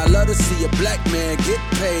 But I love to see a black man get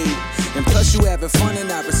paid. And plus you having fun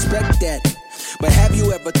and I respect that. But have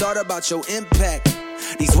you ever thought about your impact?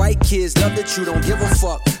 These white kids love that you don't give a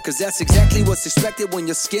fuck. Cause that's exactly what's expected when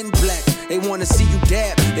your skin black. They wanna see you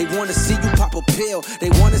dab, they wanna see you pop a pill. They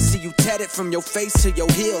wanna see you tatted from your face to your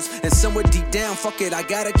heels. And somewhere deep down, fuck it, I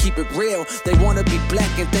gotta keep it real. They wanna be black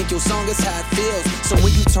and think your song is how it feels. So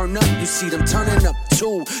when you turn up, you see them turning up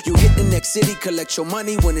too. You hit the next city, collect your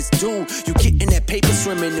money when it's due. You getting that paper,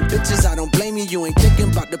 swimming in bitches, I don't blame you. You ain't thinking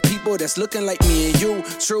about the people that's looking like me and you.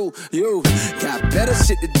 True, you got better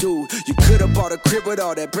shit to do. You could've bought a crib with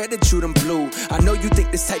all that bread that you done blew. I know you think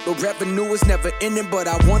this type of revenue is never ending, but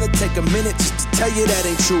I wanna take a minute just to tell you that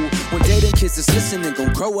ain't true. One day them kids that's listening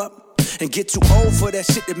gon' grow up and get too old for that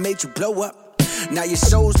shit that made you blow up. Now your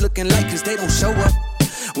show's looking like cause they don't show up,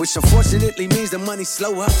 which unfortunately means the money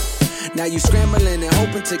slow up. Now you scrambling and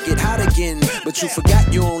hoping to get hot again, but you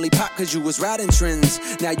forgot you only pop cause you was riding trends.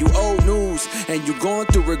 Now you old news and you going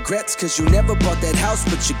through regrets cause you never bought that house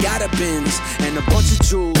but you got a Benz. And a bunch of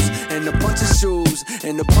jewels and a bunch of shoes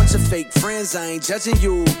and a bunch of fake friends. I ain't judging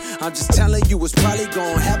you, I'm just telling you it's probably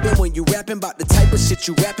gonna happen when you rapping about the type of shit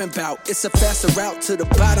you rapping about. It's a faster route to the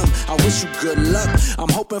bottom, I wish you good luck. I'm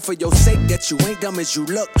hoping for your sake that you ain't dumb as you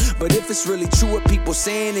look. But if it's really true what people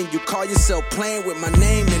saying and you call yourself playing with my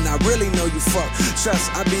name, then I really know you fuck.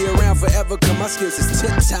 Trust, I be around forever cause my skills is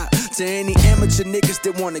tip top. To any amateur niggas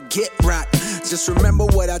that wanna get rocked, just remember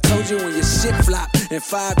what I told you when your shit flop. In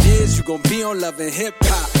 5 years you gon' be on Love and Hip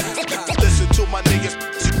Hop. Listen to my niggas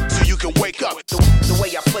so you can wake up. The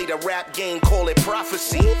way I play the rap game, call it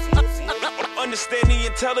prophecy. Understand the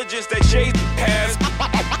intelligence that Jay has.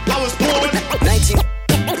 I was born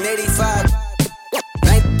 1985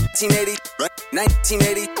 1980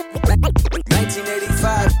 1980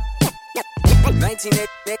 1985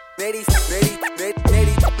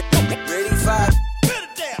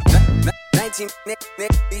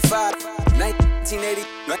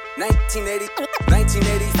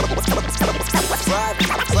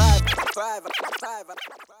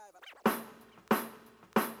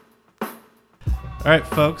 All right,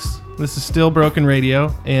 folks, this is still Broken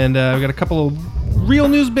Radio, and we got a couple of real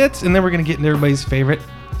news bits, and then we're going to get into everybody's favorite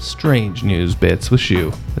strange news bits with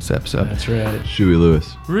Shu this episode. That's right. Shuey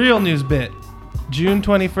Lewis. Real news bit. June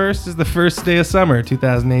 21st is the first day of summer,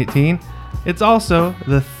 2018. It's also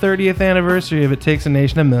the 30th anniversary of It Takes a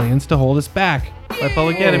Nation of Millions to Hold Us Back by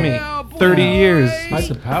Public Enemy. 30 years. That's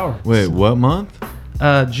the power. Wait, what month?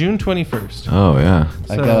 June 21st. Oh, yeah.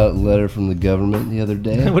 I got a letter from the government the other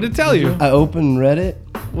day. What did it tell you? I opened and read it.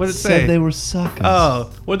 What did it said say? They were suckers.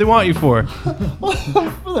 Oh, what did they want you for?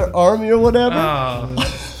 For their army or whatever.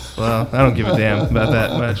 Oh. Well, I don't give a damn about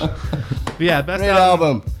that much. But yeah, best Great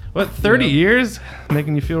album. What, 30 years?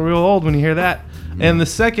 Making you feel real old when you hear that. And the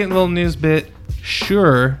second little news bit,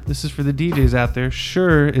 Shure, this is for the DJs out there,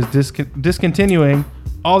 Shure is discontinuing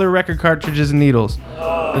all their record cartridges and needles.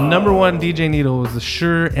 The number one DJ needle was the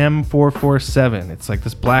Shure M447. It's like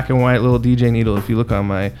this black and white little DJ needle. If you look on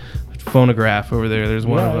my phonograph over there, there's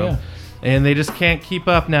one of them. Yeah. And they just can't keep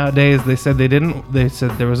up nowadays. They said they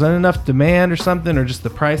said there wasn't enough demand or something, or just the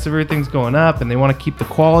price of everything's going up, and they want to keep the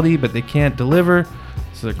quality, but they can't deliver.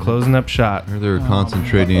 So they're closing up shop. Or they're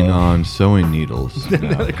concentrating on sewing needles. They're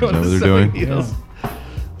going to what they're sewing doing? needles.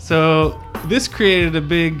 So this created a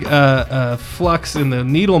big flux in the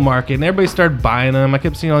needle market, and everybody started buying them. I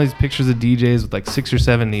kept seeing all these pictures of DJs with like 6 or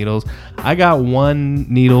 7 needles. I got one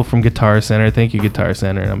needle from Guitar Center. Thank you, Guitar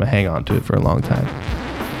Center, and I'm gonna hang on to it for a long time.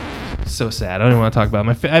 So sad. I don't even want to talk about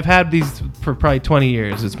it. I've had these for probably 20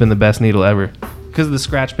 years. It's been the best needle ever because of the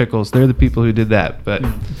scratch pickles. They're the people who did that. But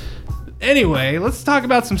anyway, let's talk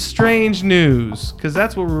about some strange news because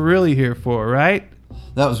that's what we're really here for, right?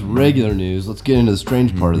 That was regular news. Let's get into the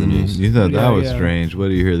strange part of the news. You thought that was strange. What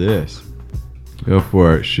do you hear this? Go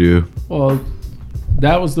for it, Shu. Well,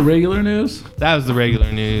 that was the regular news? That was the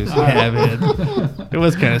regular news. Yeah, man. It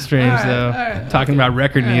was kind of strange, though. Talking about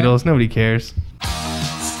record needles. Nobody cares.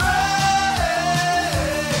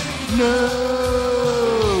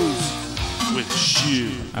 With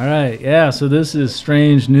Shu. All right, yeah, so this is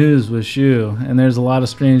Strange News with Shu, and there's a lot of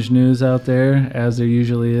strange news out there, as there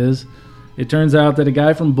usually is. It turns out that a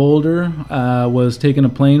guy from Boulder was taking a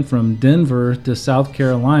plane from Denver to South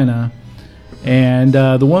Carolina, and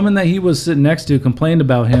the woman that he was sitting next to complained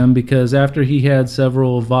about him because after he had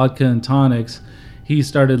several vodka and tonics, he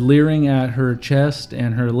started leering at her chest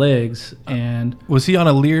and her legs. And was he on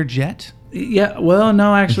a Lear jet? Yeah, well,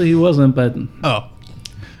 no, actually he wasn't, but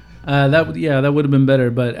that would have been better.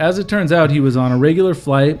 But as it turns out, he was on a regular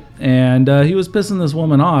flight, and he was pissing this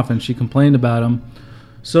woman off, and she complained about him.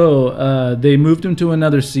 So they moved him to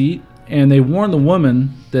another seat, and they warned the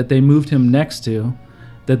woman that they moved him next to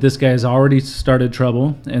that this guy's already started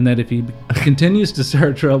trouble, and that if he continues to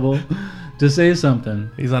start trouble, to say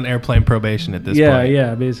something. He's on airplane probation at this point.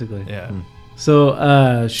 Yeah, basically. Yeah.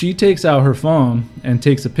 So she takes out her phone and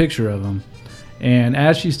takes a picture of him. And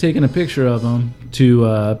as she's taking a picture of him to,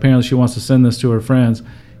 apparently she wants to send this to her friends,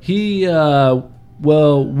 he,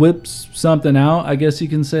 whips something out, I guess you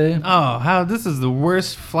can say. Oh, how this is the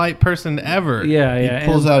worst flight person ever. Yeah. He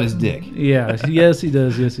pulls out his dick. Yeah, yes he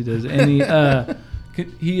does. And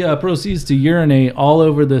he proceeds to urinate all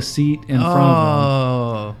over the seat in front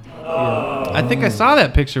of him. Yeah. I think I saw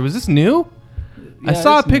that picture. Was this new? I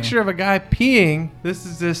saw a picture of a guy peeing. This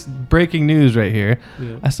is just breaking news right here.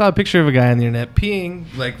 Yeah. I saw a picture of a guy on the internet peeing,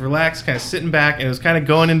 like relaxed, kind of sitting back, and it was kind of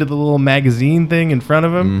going into the little magazine thing in front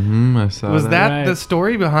of him. I saw that. Was that the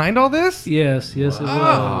story behind all this? Yes, it was.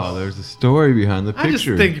 Oh, there's a story behind the picture. I just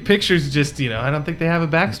think pictures I don't think they have a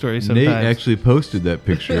backstory sometimes. Nate actually posted that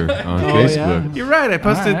picture on Facebook. Yeah? You're right. I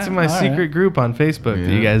posted it to my secret group on Facebook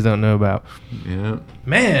that you guys don't know about. Yeah.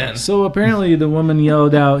 Man. So apparently the woman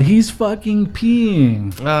yelled out, "He's fucking peeing."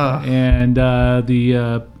 And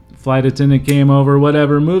the flight attendant came over,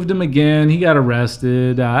 moved him again. He got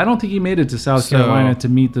arrested. I don't think he made it to South Carolina to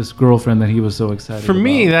meet this girlfriend that he was so excited for about.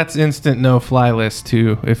 Me, that's instant no-fly list,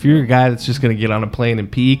 too. If you're a guy that's just going to get on a plane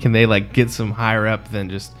and pee, can they, get some higher up than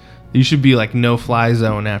just... You should be, no-fly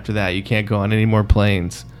zone after that. You can't go on any more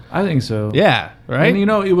planes. I think so. Yeah, right?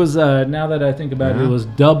 And, it was, now that I think about it, it was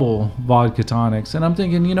double vodka tonics. And I'm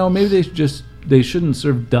thinking, maybe they shouldn't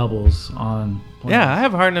serve doubles on... Yeah, I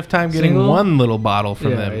have a hard enough time getting one little bottle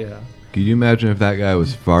from them. Yeah. Could you imagine if that guy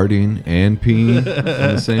was farting and peeing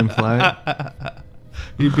on the same flight?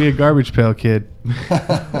 He'd be a garbage pail kid.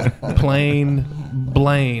 Plain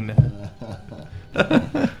Blaine.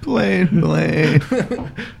 Plain Blaine.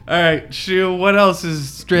 All right, Shu, what else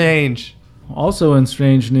is strange? Also in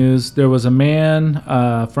strange news, there was a man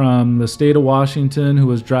from the state of Washington who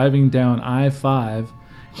was driving down I-5.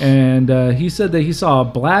 And he said that he saw a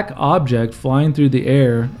black object flying through the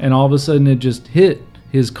air, and all of a sudden it just hit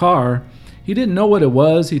his car. He didn't know what it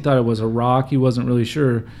was. He thought it was a rock. He wasn't really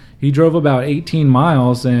sure. He drove about 18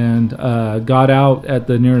 miles and got out at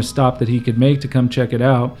the nearest stop that he could make to come check it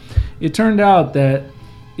out. It turned out that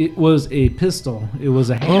it was a pistol. It was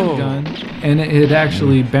a handgun, and it had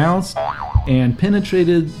actually bounced and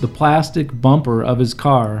penetrated the plastic bumper of his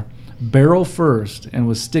car, barrel first, and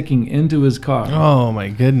was sticking into his car. Oh my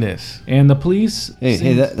goodness. And the police...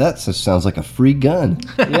 Hey, that just sounds like a free gun.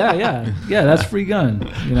 Yeah, that's free gun,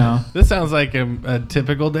 This sounds like a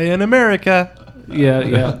typical day in America.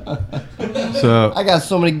 Yeah. So I got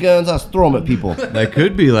so many guns, I just throw them at people. That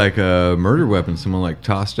could be like a murder weapon someone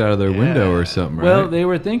tossed out of their window or something, right? Well, they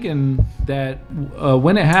were thinking that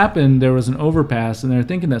when it happened, there was an overpass, and they were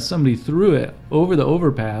thinking that somebody threw it over the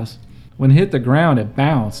overpass. When it hit the ground, it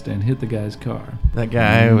bounced and hit the guy's car. That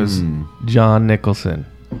guy was John Nicholson.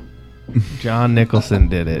 John Nicholson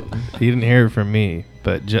did it. He didn't hear it from me,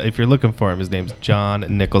 but if you're looking for him, his name's John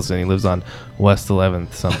Nicholson. He lives on West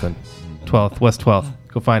 11th something. 12th, West 12th.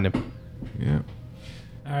 Go find him. Yeah.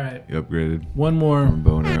 All right. You upgraded. One more.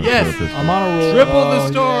 Yes. I'm on a roll. Triple the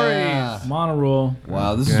stories. Yeah. I'm on a roll.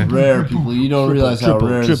 Wow, this is rare, people. You don't realize how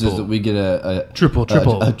rare this is that we get a triple.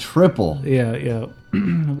 Yeah.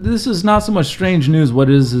 This is not so much strange news. What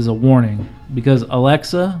it is a warning, because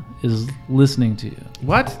Alexa is listening to you.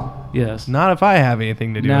 What? Yes. Not if I have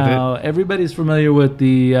anything to do with it. Now, everybody's familiar with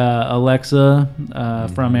the Alexa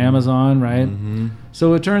from Amazon, right? Mm-hmm.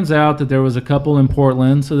 So it turns out that there was a couple in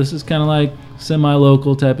Portland. So this is kind of like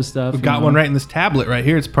semi-local type of stuff. We've got one right in this tablet right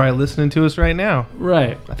here. It's probably listening to us right now.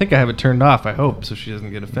 Right. I think I have it turned off, I hope, so she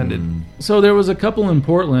doesn't get offended. So there was a couple in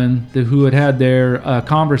Portland who had their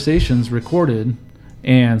conversations recorded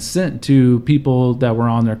and sent to people that were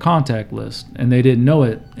on their contact list. And they didn't know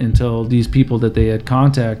it until these people that they had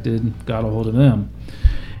contacted got a hold of them.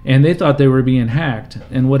 And they thought they were being hacked.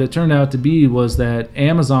 And what it turned out to be was that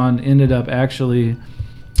Amazon ended up actually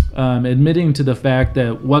admitting to the fact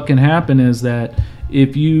that what can happen is that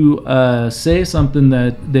if you say something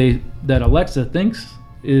that Alexa thinks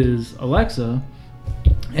is Alexa,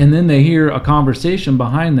 and then they hear a conversation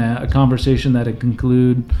behind that, a conversation that it can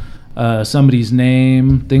include somebody's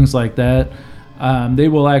name, things like that, they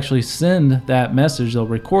will actually send that message. They'll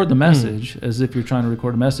record the message as if you're trying to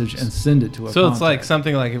record a message and send it to a So contact. it's like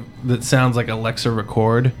something like that sounds like Alexa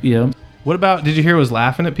record. Yeah. What about, did you hear it was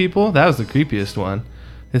laughing at people? That was the creepiest one.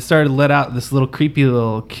 It started to let out this little creepy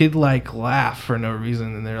little kid-like laugh for no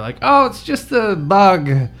reason. And they're like, oh, it's just a bug.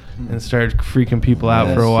 And it started freaking people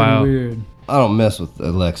out for a while. Weird. I don't mess with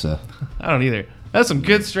Alexa. I don't either. That's some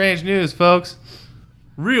good strange news, folks.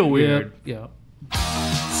 Real weird. Yeah.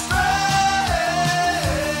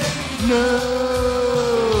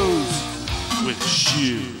 With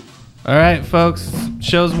shit. All right, folks.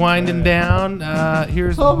 Show's winding down.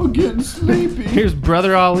 Here's I'm getting sleepy. Here's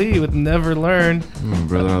Brother Ali with Never Learn.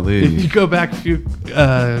 Brother Ali. If you go back a few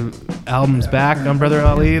albums back on Brother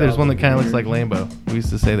Ali, there's one that kind of looks like Lambo. We used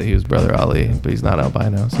to say that he was Brother Ali, but he's not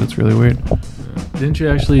albino, so it's really weird. Didn't you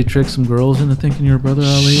actually trick some girls into thinking you were Brother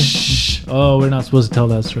Ali? Oh, we're not supposed to tell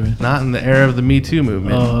that story. Not in the era of the Me Too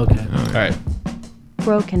movement. Oh, okay. All right.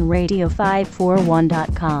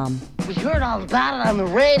 BrokenRadio541.com. We heard all about it on the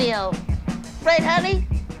radio. Right, honey?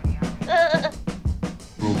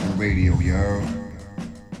 Broken Radio, you heard?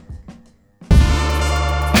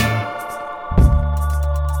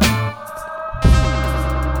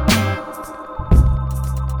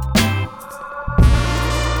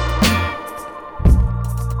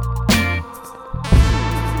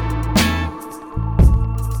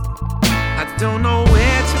 I don't know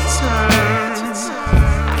where to turn.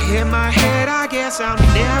 In my head, I guess I'll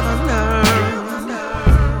never learn.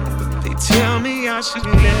 They tell me I should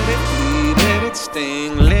let it bleed, let it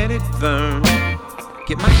sting, let it burn.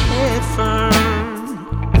 Get my head firm.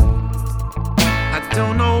 I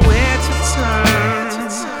don't know where to turn.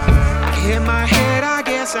 In my head, I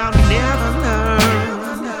guess I'll never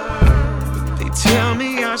learn. They tell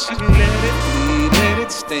me I should let it bleed, let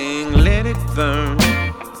it sting, let it burn.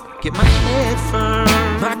 Get my head firm.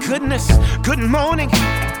 My goodness, good morning.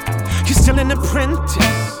 You're still an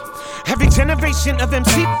apprentice. Every generation of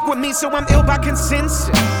MC with me, so I'm ill by consensus.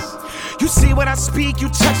 You see what I speak, you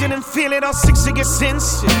touch it and feel it, all six of your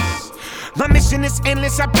senses. My mission is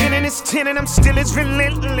endless, I've been in this 10 and I'm still as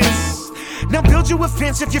relentless. Now build you a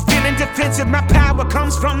fence if you're feeling defensive. My power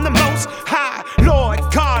comes from the most high Lord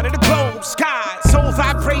God of the globe sky. Soul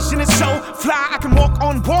vibration is so fly, I can walk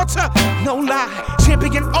on water, no lie.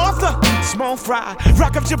 Champion author, small fry.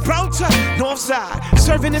 Rock of Gibraltar, north side.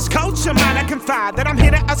 Serving this culture, mind I confide that I'm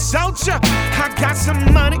here to assault ya. I got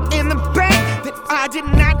some money in the bank that I did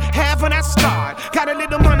not have when I started. Got a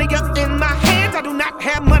little money up in my hands, I do not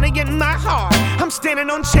have money in my heart. I'm standing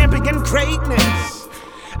on champion greatness.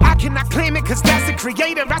 I cannot claim it cause that's the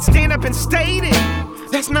creator. I stand up and state it.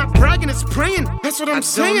 That's not bragging, it's praying. That's what I'm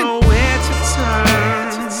saying. I don't know where to turn.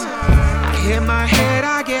 In my head,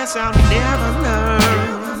 I guess I'll never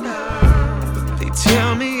learn. They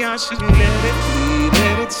tell me I should let it bleed,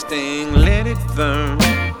 let it sting, let it burn.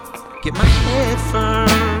 Get my head firm.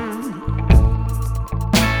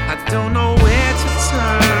 I don't know where to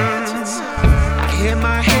turn. In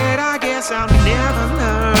my head, I guess I'll never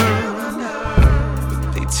learn.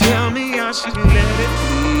 Tell me I should let it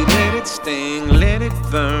bleed, let it sting, let it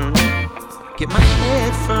burn. Get my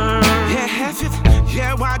head firm. Yeah, have it?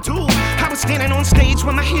 Yeah, well, I do. I was standing on stage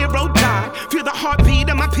when my hero died. Feel the heartbeat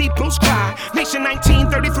of my people's cry. Nation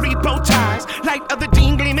 1933 bow ties. Light of the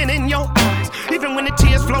Dean gleaming in your eyes. Even when the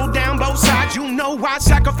tears flow down both sides, you know I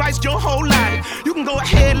sacrificed your whole life. You can go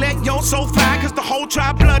ahead, let your soul fly, cause the whole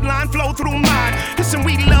tribe bloodline flow through mine. Listen,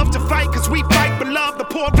 we love to fight, cause we fight for love. The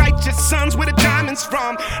poor righteous sons with a diamond diamonds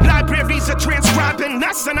from. Libraries are transcribing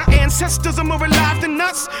us, and our ancestors are more alive than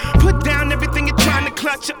us. Put down everything you're trying to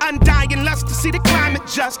clutch, your undying lust to see the climate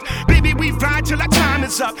just. Baby, we ride till our time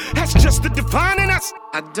is up. That's just the divine in us.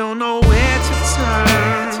 I don't know where to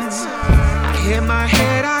turn. In my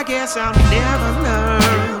head, I guess I'll never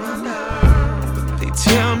learn. They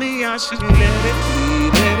tell me I should let it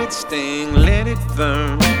bleed, let it sting, let it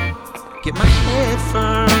burn. Get my head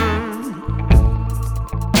firm.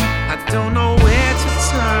 I don't know where to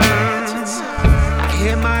turn.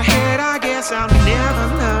 In my head, I guess I'll never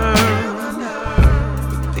learn.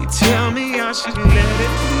 They tell me I should let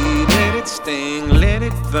it bleed, let it sting, let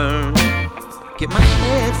it burn. Get my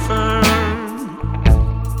head firm.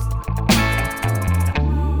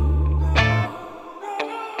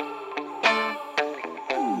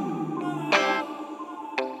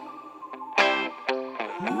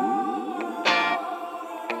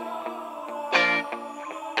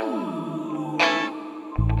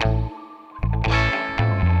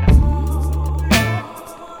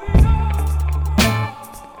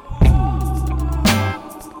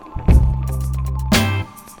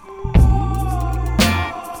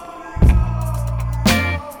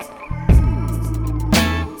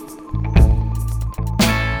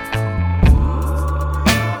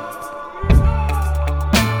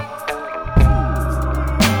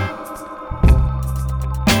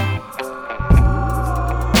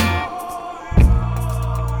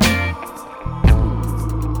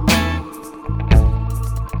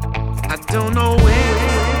 Don't know where.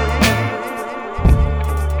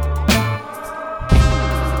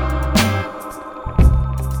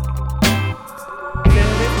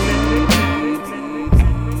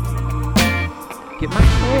 Get my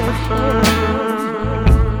head firm.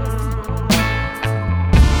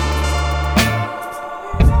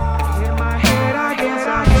 In my head, I guess I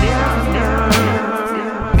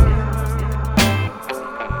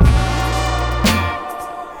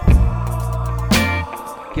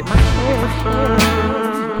get my head firm.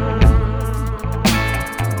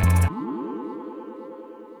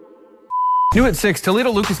 New at 6,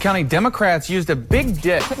 Toledo Lucas County Democrats used a big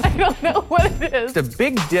dick. I don't know what it is. The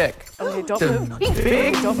big dick. Okay, don't The move.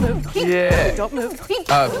 big Don't move. dick. Don't move.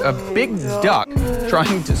 A big duck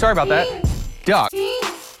trying to. Sorry about that. Duck.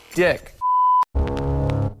 Dick.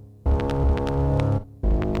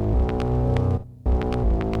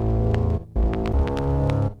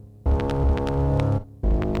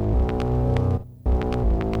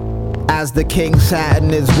 As the king sat in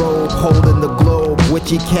his robe, holding the globe,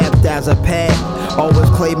 which he kept as a pet, always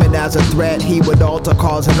claiming as a threat, he would alter,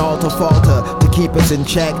 cause an altar falter to keep us in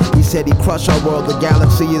check. He said he'd crush our world, the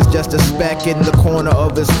galaxy is just a speck in the corner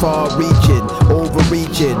of his far-reaching,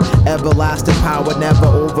 overreaching, everlasting power, never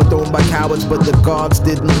overthrown by cowards, but the gods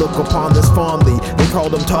didn't look upon this fondly. They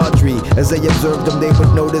called him Tawdry. As they observed him, they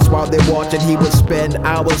would notice while they watching, he would spend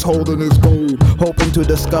hours holding his gold, hoping to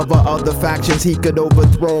discover other factions he could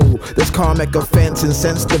overthrow. This karmic offense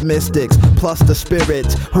incensed the mystics, plus the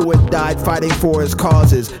spirits who had died fighting for his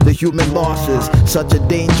causes, the human losses. Such a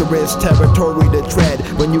dangerous territory to tread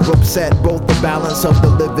when you upset both the balance of the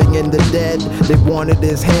living and the dead. They wanted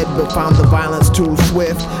his head but found the violence too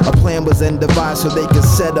swift. A plan was then devised so they could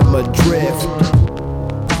set him adrift.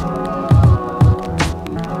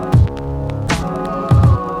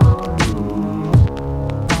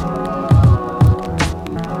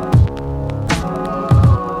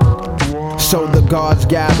 So the gods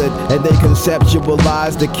gathered and they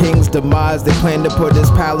conceptualized the king's demise. They planned to put his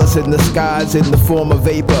palace in the skies in the form of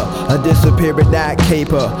vapor, a disappearing act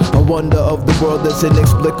caper, a wonder of the world that's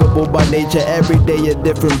inexplicable by nature. Every day a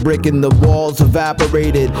different brick and the walls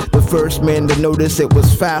evaporated. The first man to notice it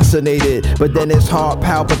was fascinated, but then his heart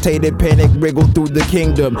palpitated, panic wriggled through the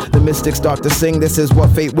kingdom. The mystics start to sing, this is what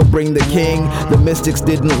fate would bring the king. The mystics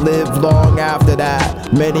didn't live long after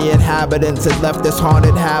that. Many inhabitants had left this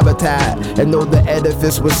haunted habitat. And though the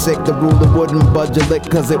edifice was sick, the ruler wouldn't budge a lick,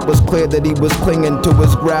 cause it was clear that he was clinging to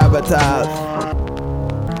his gravitas.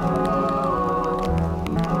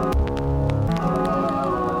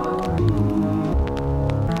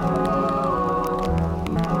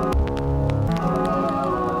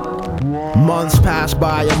 Months passed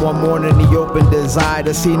by and one morning he opened his eye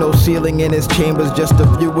to see no ceiling in his chambers, just a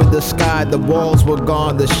view of the sky. The walls were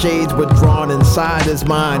gone, the shades were drawn inside his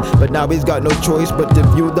mind, but now he's got no choice but to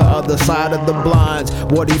view the other side of the blinds.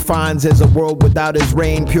 What he finds is a world without his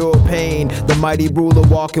reign, pure pain. The mighty ruler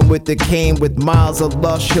walking with the cane, with miles of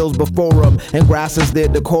lush hills before him and grasses their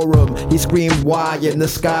decorum. He screamed why and the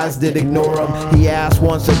skies did ignore him. He asked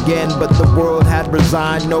once again but the world had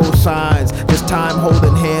resigned, no signs, just time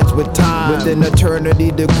holding hands with time. With an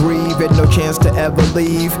eternity to grieve and no chance to ever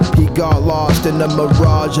leave. He got lost in the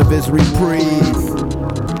mirage of his reprieve.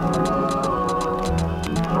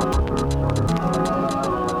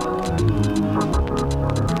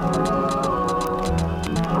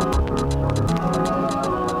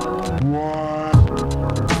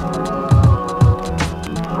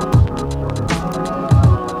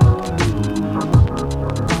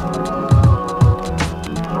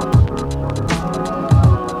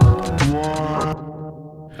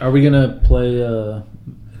 Are we gonna play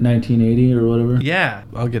 1980 or whatever? Yeah,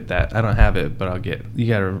 I'll get that. I don't have it, but I'll get. You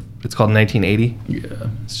gotta. It's called 1980. Yeah.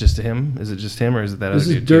 It's just him. Is it just him, or is it that This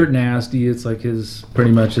other is dude Dirt too? Nasty. It's like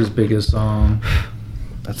pretty much his biggest song.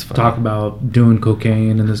 That's funny. Talk about doing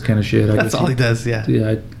cocaine and this kind of shit. That's all he does, yeah. Yeah,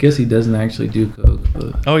 I guess he doesn't actually do coke.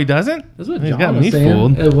 But Oh, he doesn't? that's what He's John got was me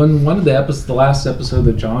saying. fooled. When one of the last episode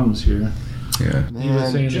that John was here. Yeah. He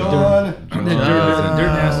was saying John. that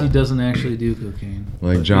Dirt Nasty doesn't actually do cocaine.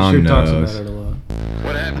 Like But John he sure talks knows. about it a lot.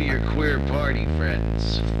 What happened to your queer party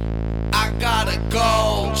friends? I got a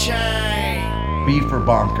gold chain. B for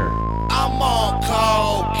bonker. I'm on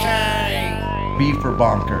cocaine. B for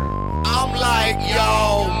bonker. I'm like,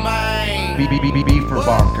 yo, man. B for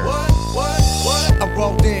bonker. What? I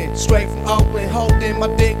rolled in, straight from Oakland, holding my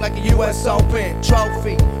dick like a US Open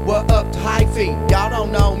trophy. We're up to high feet, y'all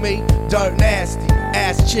don't know me. Dirt Nasty,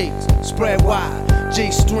 ass cheeks, spread wide,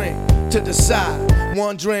 G-string to the side.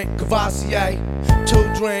 1 drink, Cavassier,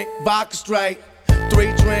 2 drink, vodka straight,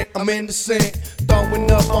 3 drink, I'm in the sink,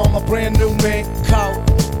 throwing up on my brand new mink coat,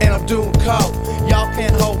 and I'm doing coke. Y'all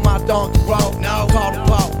can't hold my donkey road, no, call the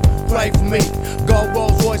Pope, pray for me, go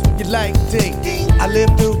Rolls Royce with your lady. I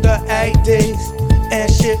lived through the 80s,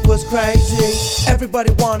 and shit was crazy.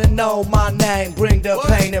 Everybody wanna know my name, bring the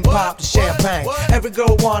pain and pop the champagne. Every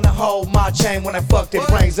girl wanna hold my chain when I fuck their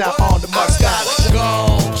brains out on the Mustang. I got a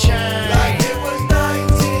gold chain. Like it was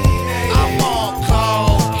 1980. I'm on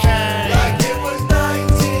cocaine. Like it was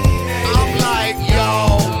 1980. I'm like,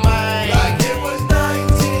 yo, man. Like it was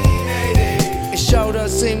 1980. It sure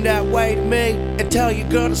does seem that way to me. And tell your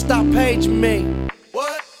girl to stop paging me.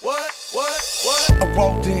 What? I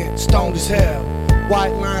rolled in, stoned as hell.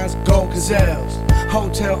 White lines, gold gazelles.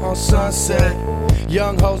 Hotel on Sunset.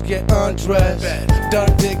 Young hoes get undressed.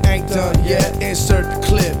 Dirt dick ain't done yet. Insert the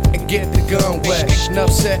clip and get the gun wet.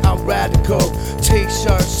 Enough said I'm radical.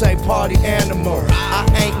 T-shirt say party animal. I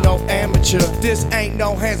ain't no amateur. This ain't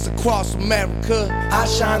no hands across America. I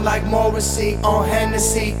shine like Morrissey on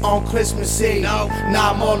Hennessy on Christmas Eve. No,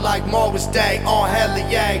 nah, more like Morris Day on Hella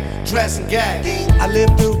Yay. Dressing gay. I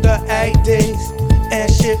lived through the 80s. And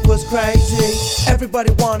shit was crazy.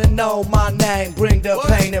 Everybody wanna know my name. Bring the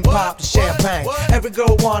pain and pop the champagne. Every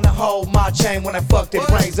girl wanna hold my chain when I fuck their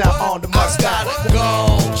brains out on the Mustang. I got a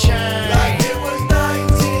gold chain. Like it was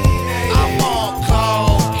 1980. I'm on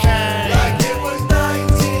cocaine. Like it was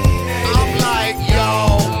 1980. I'm like,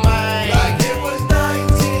 yo, man. Like it was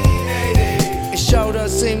 1980. It sure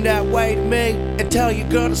does seem that way to me. And tell your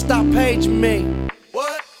girl to stop paging me.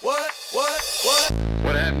 What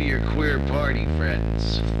happened to your queer party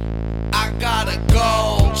friends? I got a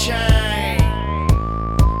gold chain.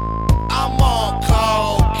 I'm on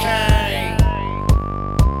cocaine.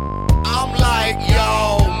 I'm like,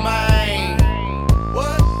 yo, man.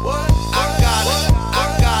 I got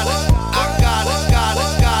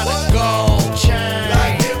a gold chain.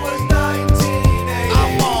 Like it was 1980.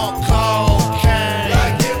 I'm on cocaine.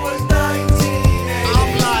 Like it was 1980.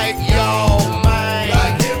 I'm like, yo, man.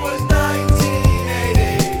 Like it was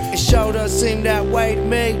 1980. It sure does seem that way to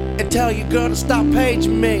me. And tell your girl to stop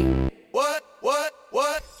paging me.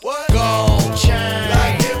 Gold chain.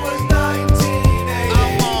 Like it was 1980.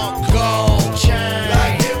 I'm on gold chain.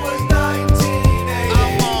 Like it was 1980.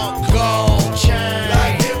 I'm on gold chain.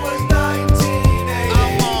 Like it was 1980.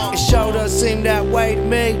 I'm on. It sure does seem that way to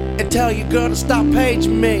me. And tell your girl to stop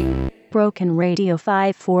paging me.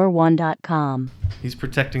 BrokenRadio541.com. He's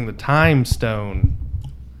protecting the time stone.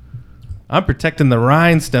 I'm protecting the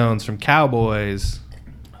rhinestones from cowboys.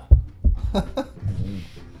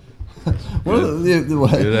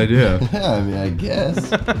 Good idea. Yeah, I mean, I guess.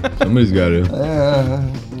 Somebody's got to. All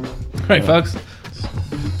right, folks.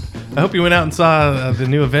 I hope you went out and saw the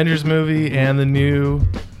new Avengers movie and the new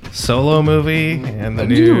Solo movie and the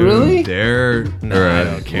Did new. you really? No, I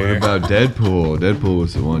don't care. What about Deadpool? Deadpool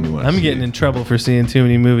was the one you want to I'm see. getting in trouble for seeing too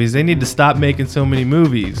many movies. They need to stop making so many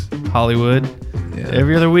movies, Hollywood. Yeah.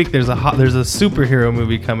 Every other week there's a superhero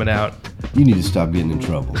movie coming out. You need to stop getting in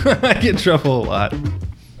trouble. I get in trouble a lot.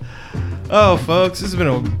 Oh, folks, this has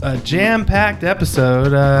been a jam-packed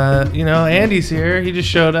episode. Andy's here. He just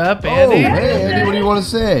showed up. Andy. Oh, hey, Andy, what do you want to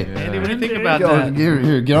say? Andy, what do you think about that?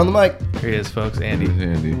 Here, get on the mic. Here he is, folks. Andy.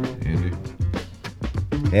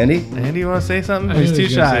 Andy, you want to say something? I He's knew too he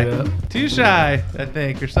was gonna shy. say that. Too shy, I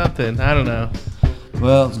think, or something. I don't know.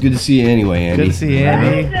 Well, it's good to see you anyway, Andy. Good to see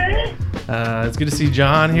Andy. It's good to see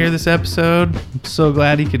John here this episode. I'm so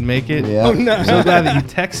glad he could make it. Yeah. Oh, no. I'm so glad that he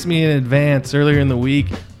texted me in advance earlier in the week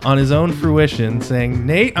on his own fruition saying,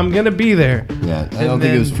 Nate, I'm going to be there. Yeah, I don't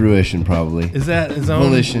think it was fruition, probably. Is that his own?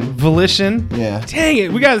 Volition. Volition? Yeah. Dang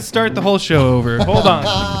it. We got to start the whole show over. Hold on.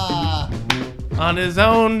 On his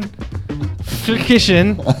own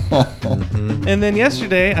fruition. And then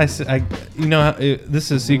yesterday, this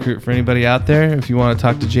is a secret for anybody out there. If you want to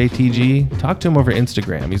talk to JTG, talk to him over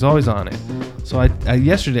Instagram. He's always on it. So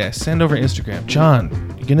yesterday, I sent over Instagram.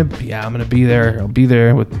 John, you gonna be? Yeah, I'm gonna be there. I'll be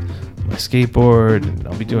there with my skateboard, and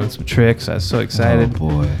I'll be doing some tricks. I was so excited. Oh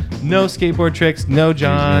boy! No skateboard tricks. No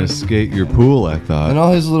John. He's gonna skate your pool, I thought. And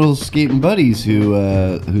all his little skating buddies who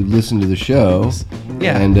listen to the show,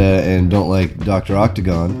 Yeah. and don't like Dr.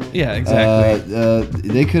 Octagon. Yeah, exactly.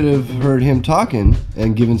 They could have heard him talking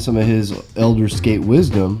and given some of his elder skate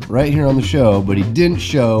wisdom right here on the show, but he didn't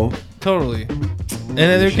show. Totally. And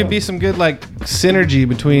then there could be some good synergy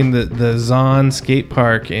between the Zon skate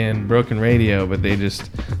park and Broken Radio, but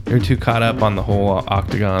they're too caught up on the whole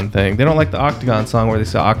Octagon thing. They don't like the Octagon song where they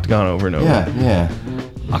say Octagon over and over. Yeah.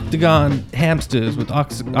 Octagon hamsters with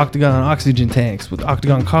Octagon oxygen tanks with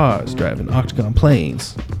Octagon cars driving Octagon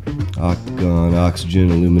planes. Octagon oxygen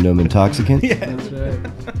aluminum intoxicant. Yeah, that's right.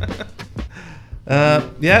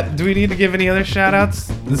 Do we need to give any other shout outs?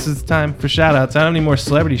 This is time for shout outs. I don't have any more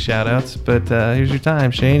celebrity shout outs, but here's your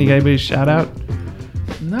time. Shane, you got anybody to shout out?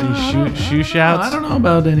 No. Any shoe shouts? I don't know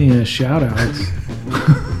about any shout outs.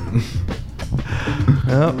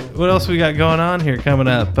 Well, what else we got going on here coming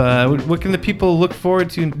up? What can the people look forward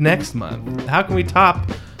to next month? How can we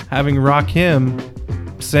top having Rakim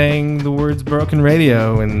saying the words Broken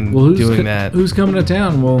Radio and doing that? Who's coming to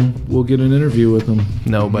town? We'll get an interview with them.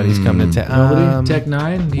 Nobody's coming to town. Nobody? Tech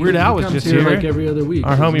Nine? Weird Al was just here. Like every other week.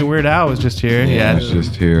 Our homie Weird Al was just here. Yeah, he was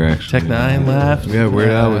just here, actually. Tech Nine left. Yeah, Weird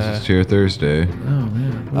Al was just here Thursday. Oh,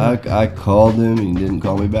 man. I called him and he didn't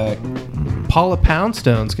call me back. Paula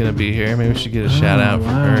Poundstone's going to be here. Maybe we should get a shout out for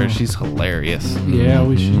her. She's hilarious. Yeah,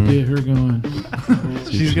 we should get her going.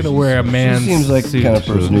 She's going to wear a man's She seems like suit. the kind of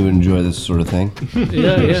person who would enjoy this sort of thing.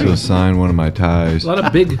 Yeah. She'll sign one of my ties. A lot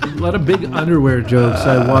of big underwear jokes.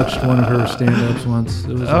 I watched one of her stand-ups once.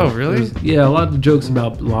 It was really? Yeah, a lot of jokes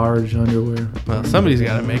about large underwear. Well, somebody's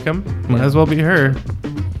got to make them. Might as well be her.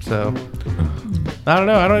 So, I don't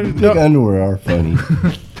know. I don't even Big know. underwear are funny.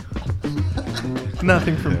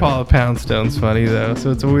 Nothing from Paula Poundstone's funny, though.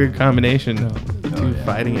 So it's a weird combination. The two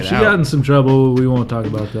fighting it She out. got in some trouble. We won't talk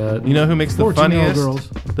about that. You know who makes the 14-year-old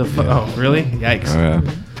funniest? girls. Oh, really? Yikes. Oh,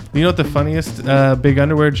 yeah. You know what the funniest big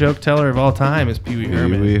underwear joke teller of all time is? Pee Wee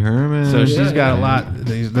Herman. Pee Wee Herman. So she's got a lot.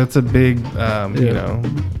 That's a big,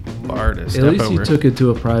 bar to step At least over. he took it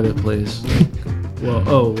to a private place.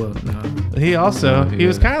 no. He also, he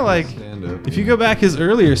was kind of like, if you go back, his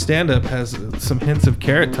earlier stand-up has some hints of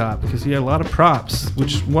Carrot Top because he had a lot of props,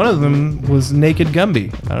 which one of them was Naked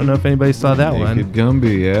Gumby. I don't know if anybody saw that one. Naked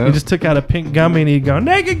Gumby, yeah. He just took out a pink Gumby and he'd go,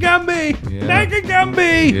 Naked Gumby! Yeah. Naked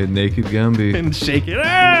Gumby! Yeah, Naked Gumby. And shake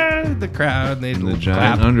it, the crowd, and they'd And the clap.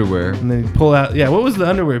 giant underwear. And then he'd pull out, what was the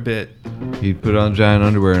underwear bit? He'd put on giant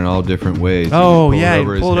underwear in all different ways. Oh, yeah, he'd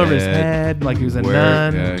pull it over his head like he was a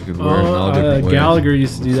nun. Yeah, he could wear it in all different ways. Gallagher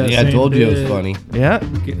used to do that. Yeah, I same told you it was bit. funny.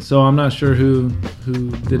 Yeah. So I'm not sure who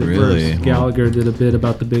did it Really? first. Gallagher did a bit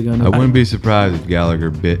about the big I underwear. wouldn't be surprised if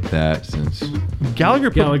Gallagher bit that since... Gallagher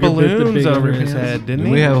put Gallagher bit the balloons big over his underpants. head, didn't Didn't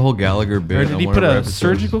he? we have a whole Gallagher bit Or did on he one put of our a episodes?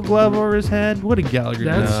 surgical glove over his head? What did Gallagher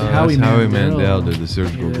That's do? Howie That's Howie Mandel. Mandel did the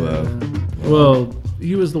surgical glove. Well,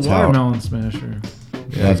 he was the That's how- watermelon smasher.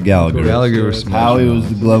 That's Gallagher. Gallagher was smashing Howie was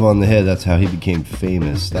on. the glove on the head. That's how he became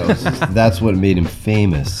famous. That's what made him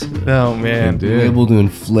famous. Oh, man. He Being did. able to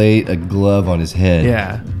inflate a glove on his head.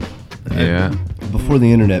 Yeah. Yeah. Before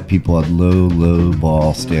the internet, people had low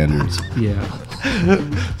ball standards. Yeah.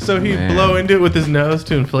 So he'd Man. blow into it with his nose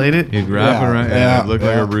to inflate it? He'd wrap it around. Yeah, it'd look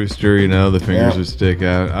like a rooster, the fingers would stick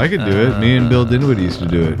out. I could do it. Me and Bill Dinwood used to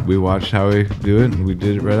do it. We watched Howie do it, and we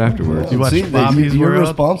did it right afterwards. You watched See, Bobby's you're World?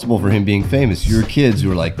 responsible for him being famous. Your kids who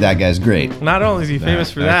were like, that guy's great. Not only is he famous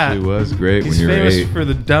for that, actually was great he's when you were famous 8. for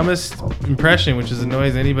the dumbest impression, which is the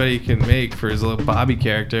noise anybody can make for his little Bobby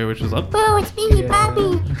character, which was like, Oh, it's me,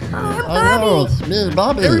 Bobby. Oh, Bobby. it's me,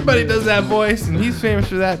 Bobby. everybody does that voice, and he's famous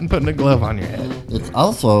for that and putting a glove on your head. It's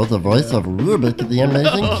also the voice of Rubik the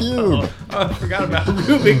Amazing Cube. Oh, I forgot about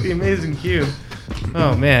Rubik the Amazing Cube.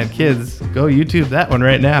 Oh man, kids, go YouTube that one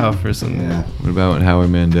right now for some. Yeah. What about when Howie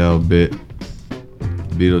Mandel bit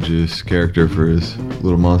Beetlejuice character for his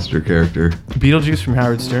little monster character? Beetlejuice from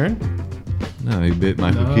Howard Stern? No, he bit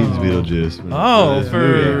Michael Keaton's Beetlejuice. Oh,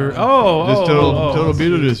 total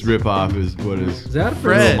Beetlejuice ripoff is what is. Is that a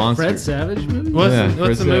Fred Savage movie?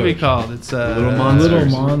 What's the movie called? It's Little Monsters.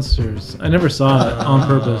 Little Monsters. I never saw it on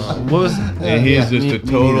purpose. What was? And he's just a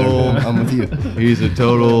total. I'm with you. He's a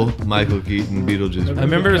total Michael Keaton Beetlejuice. I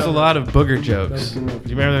remember there's a lot of booger jokes. Do you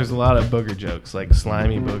remember there's a lot of booger jokes, like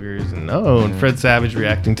slimy boogers and Fred Savage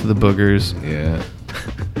reacting to the boogers. Yeah.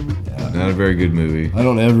 Not a very good movie. I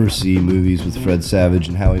don't ever see movies with Fred Savage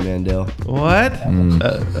and Howie Mandel. What?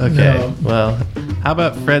 Okay. No. Well, how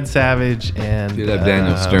about Fred Savage and... Did have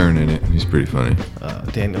Daniel Stern in it. He's pretty funny.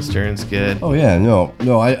 Daniel Stern's good. Oh, yeah. No,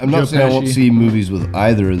 I'm not saying I won't see movies with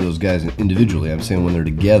either of those guys individually. I'm saying when they're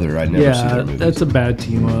together, I never see their movies. That's a bad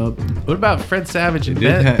team up. What about Fred Savage and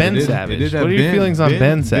Ben Savage? What are your feelings on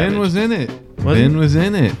Ben Savage? Ben was in it. Ben was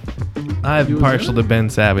in it. I'm partial to Ben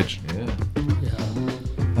Savage.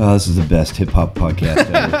 Oh, this is the best hip-hop podcast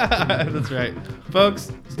ever. That's right.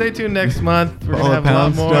 Folks, stay tuned next month. We're going to have a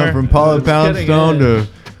lot more. From Paula Poundstone to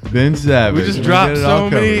Ben Savage. We just dropped so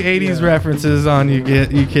many 80s references on you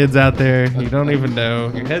kids out there. You don't even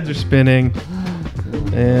know. Your heads are spinning.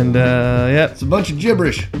 And, it's a bunch of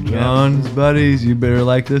gibberish. John's buddies, you better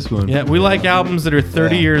like this one. Yeah, we like albums that are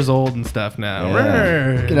 30 years old and stuff now.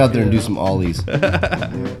 Yeah. Get out there and do some ollies.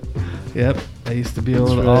 Yep, I used to be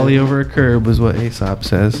able to ollie over a curb was what Aesop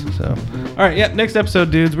says. So, all right, yep. Next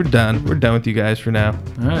episode, dudes. We're done. We're done with you guys for now.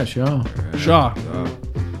 All right, Shaw.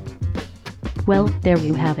 Well, there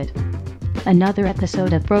you have it. Another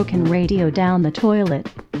episode of Broken Radio down the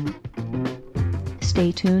toilet.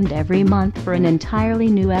 Stay tuned every month for an entirely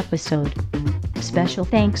new episode. Special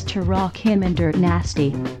thanks to Rakim and Dirt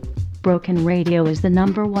Nasty. Broken Radio is the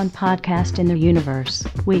 #1 podcast in the universe.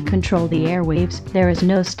 We control the airwaves, there is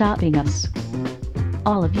no stopping us.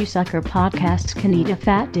 All of you sucker podcasts can eat a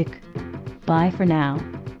fat dick. Bye for now.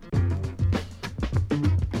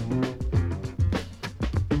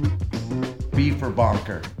 B for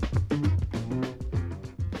Bonker.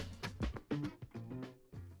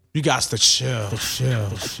 You got to chill.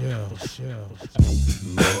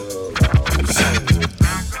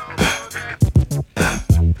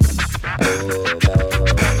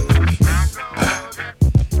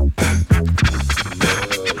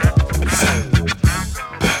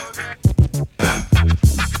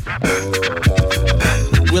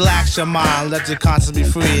 Relax your mind, let your conscience be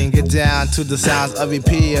free and get down to the sounds of your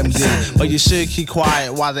PMD. But you should keep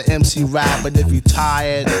quiet while the MC rap. But if you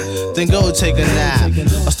tired, then go take a nap.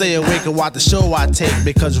 Or stay awake and watch the show I take.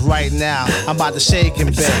 Because right now, I'm about to shake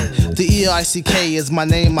and bake. The EICK is my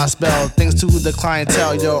name I spell. Thanks to the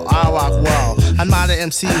clientele, yo, I rock well. I'm not an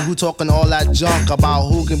MC who talking all that junk about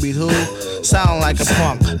who can beat who. Sound like a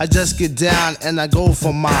punk. I just get down and I go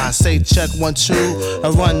for mine. Say check 1, 2,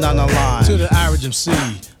 and run down the line. To the average MC,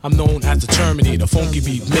 I'm known as the Terminator, funky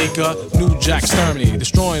beat maker, New Jack Exterminator,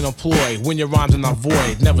 destroying a ploy when your rhymes are not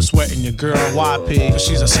void. Never sweating your girl, YP, cause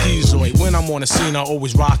she's a schizoid. When I'm on the scene, I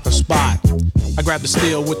always rock the spot. I grab the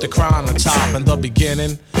steel with the crown on top. In the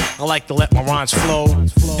beginning, I like to let my rhymes flow.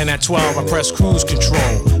 And at 12, I press cruise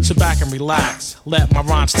control. Sit back and relax, let my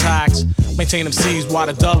rhymes tax. Maintain them C's while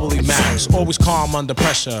the doubly max. Always calm under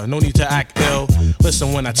pressure, no need to act ill.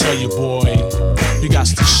 Listen when I tell you, boy, you got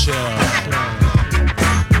to chill.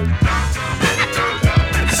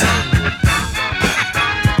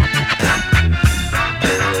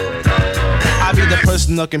 The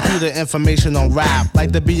personal computer information on rap.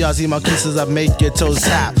 Like the BRZ Marquises, I make your toes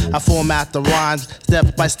tap. I format the rhymes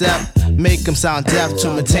step by step, make them sound deaf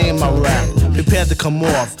to maintain my rap. Prepare to come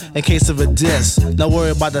off in case of a diss. Don't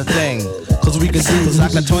worry about the thing, cause we can do this. I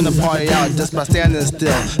can turn the party out just by standing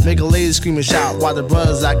still. Make a lady scream and shout while the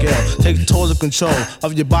brothers act ill. Take total control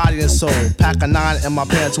of your body and soul. Pack a 9 in my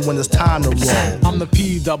pants when it's time to roll. I'm the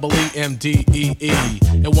PEEMDEE,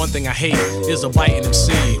 and one thing I hate is a biting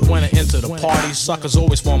MC. When I enter the party, suckers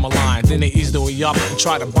always form a line. Then they ease their way up and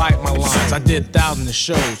try to bite my lines. I did thousands of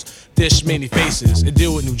shows, dish many faces, and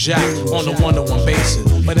deal with New Jack on a one-to-one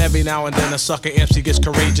basis. But every now and then a sucker MC gets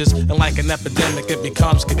courageous, and like an epidemic it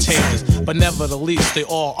becomes contagious. But never the least, they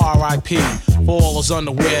all R.I.P. For all those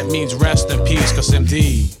unaware, it means rest in peace, cause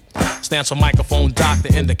MD stands for microphone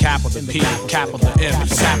doctor in the capital P, capital M,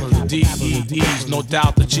 capital D-E-E's, no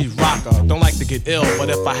doubt the chief rocker. Don't like to get ill, but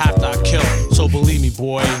if I have to, I kill. So believe me,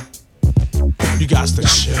 boy, you got to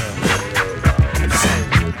chill.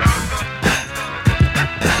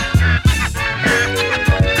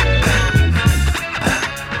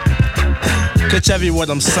 Catch every word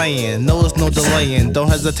I'm saying, no, it's no delaying. Don't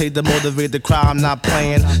hesitate to motivate the crowd, I'm not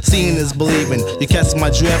playing. Seeing is believing, you catch my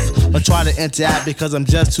drift. Don't try to interact because I'm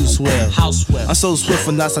just too swift. How swift? I'm so swift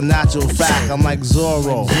and that's a natural fact. I'm like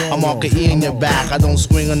Zorro, I'm all E in your back. I don't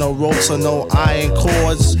swing on no ropes or no iron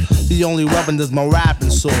cords. The only weapon is my rapping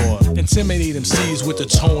sword. Intimidate MCs with the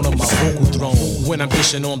tone of my vocal throne. When I'm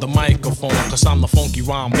dishing on the microphone, cause I'm the funky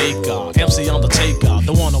rhyme maker. MC on the takeout,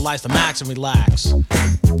 the one who likes to max and relax.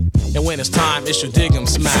 And when it's time, it's your dig 'em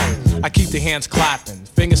smack. I keep the hands clapping,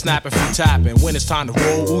 fingers snapping, feet tapping. When it's time to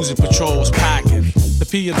roll, Uzi patrols packing. The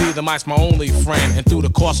P&D, the mic's my only friend. And through the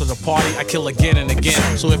course of the party, I kill again and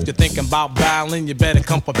again. So if you're thinking about battling, you better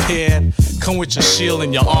come prepared. Come with your shield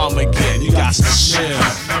and your armor again. You got to chill.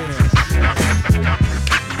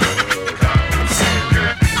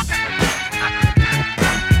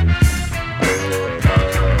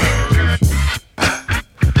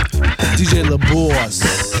 DJ LaBoss,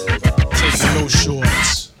 taking no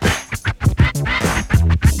shorts.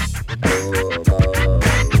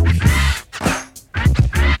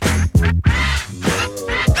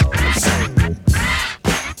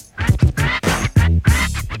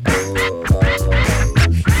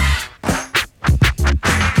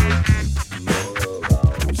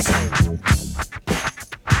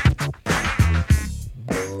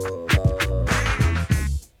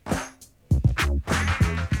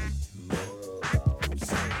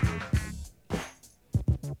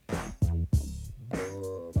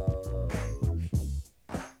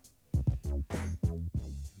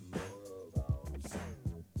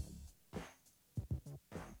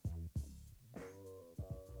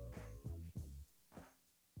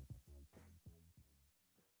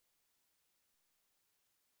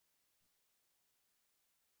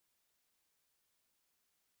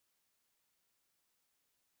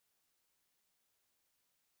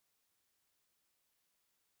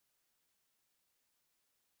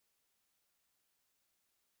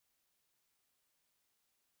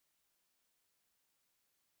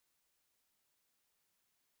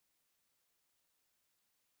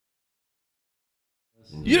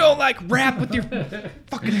 You don't like rap with your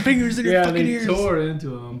fucking fingers in your fucking ears. Yeah, they tore into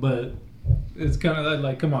them, but it's kind of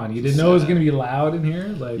like, come on, you didn't know it was going to be loud in here?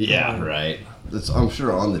 Like, yeah, right. I'm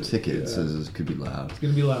sure on the ticket it says it could be loud. It's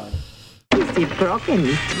going to be loud. Is it broken?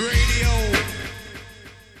 Radio.